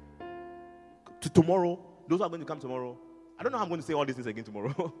break, to tomorrow, those who are going to come tomorrow, I don't know how I'm going to say all these things again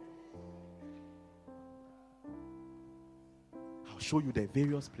tomorrow. I'll show you the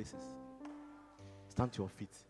various places. Stand to your feet.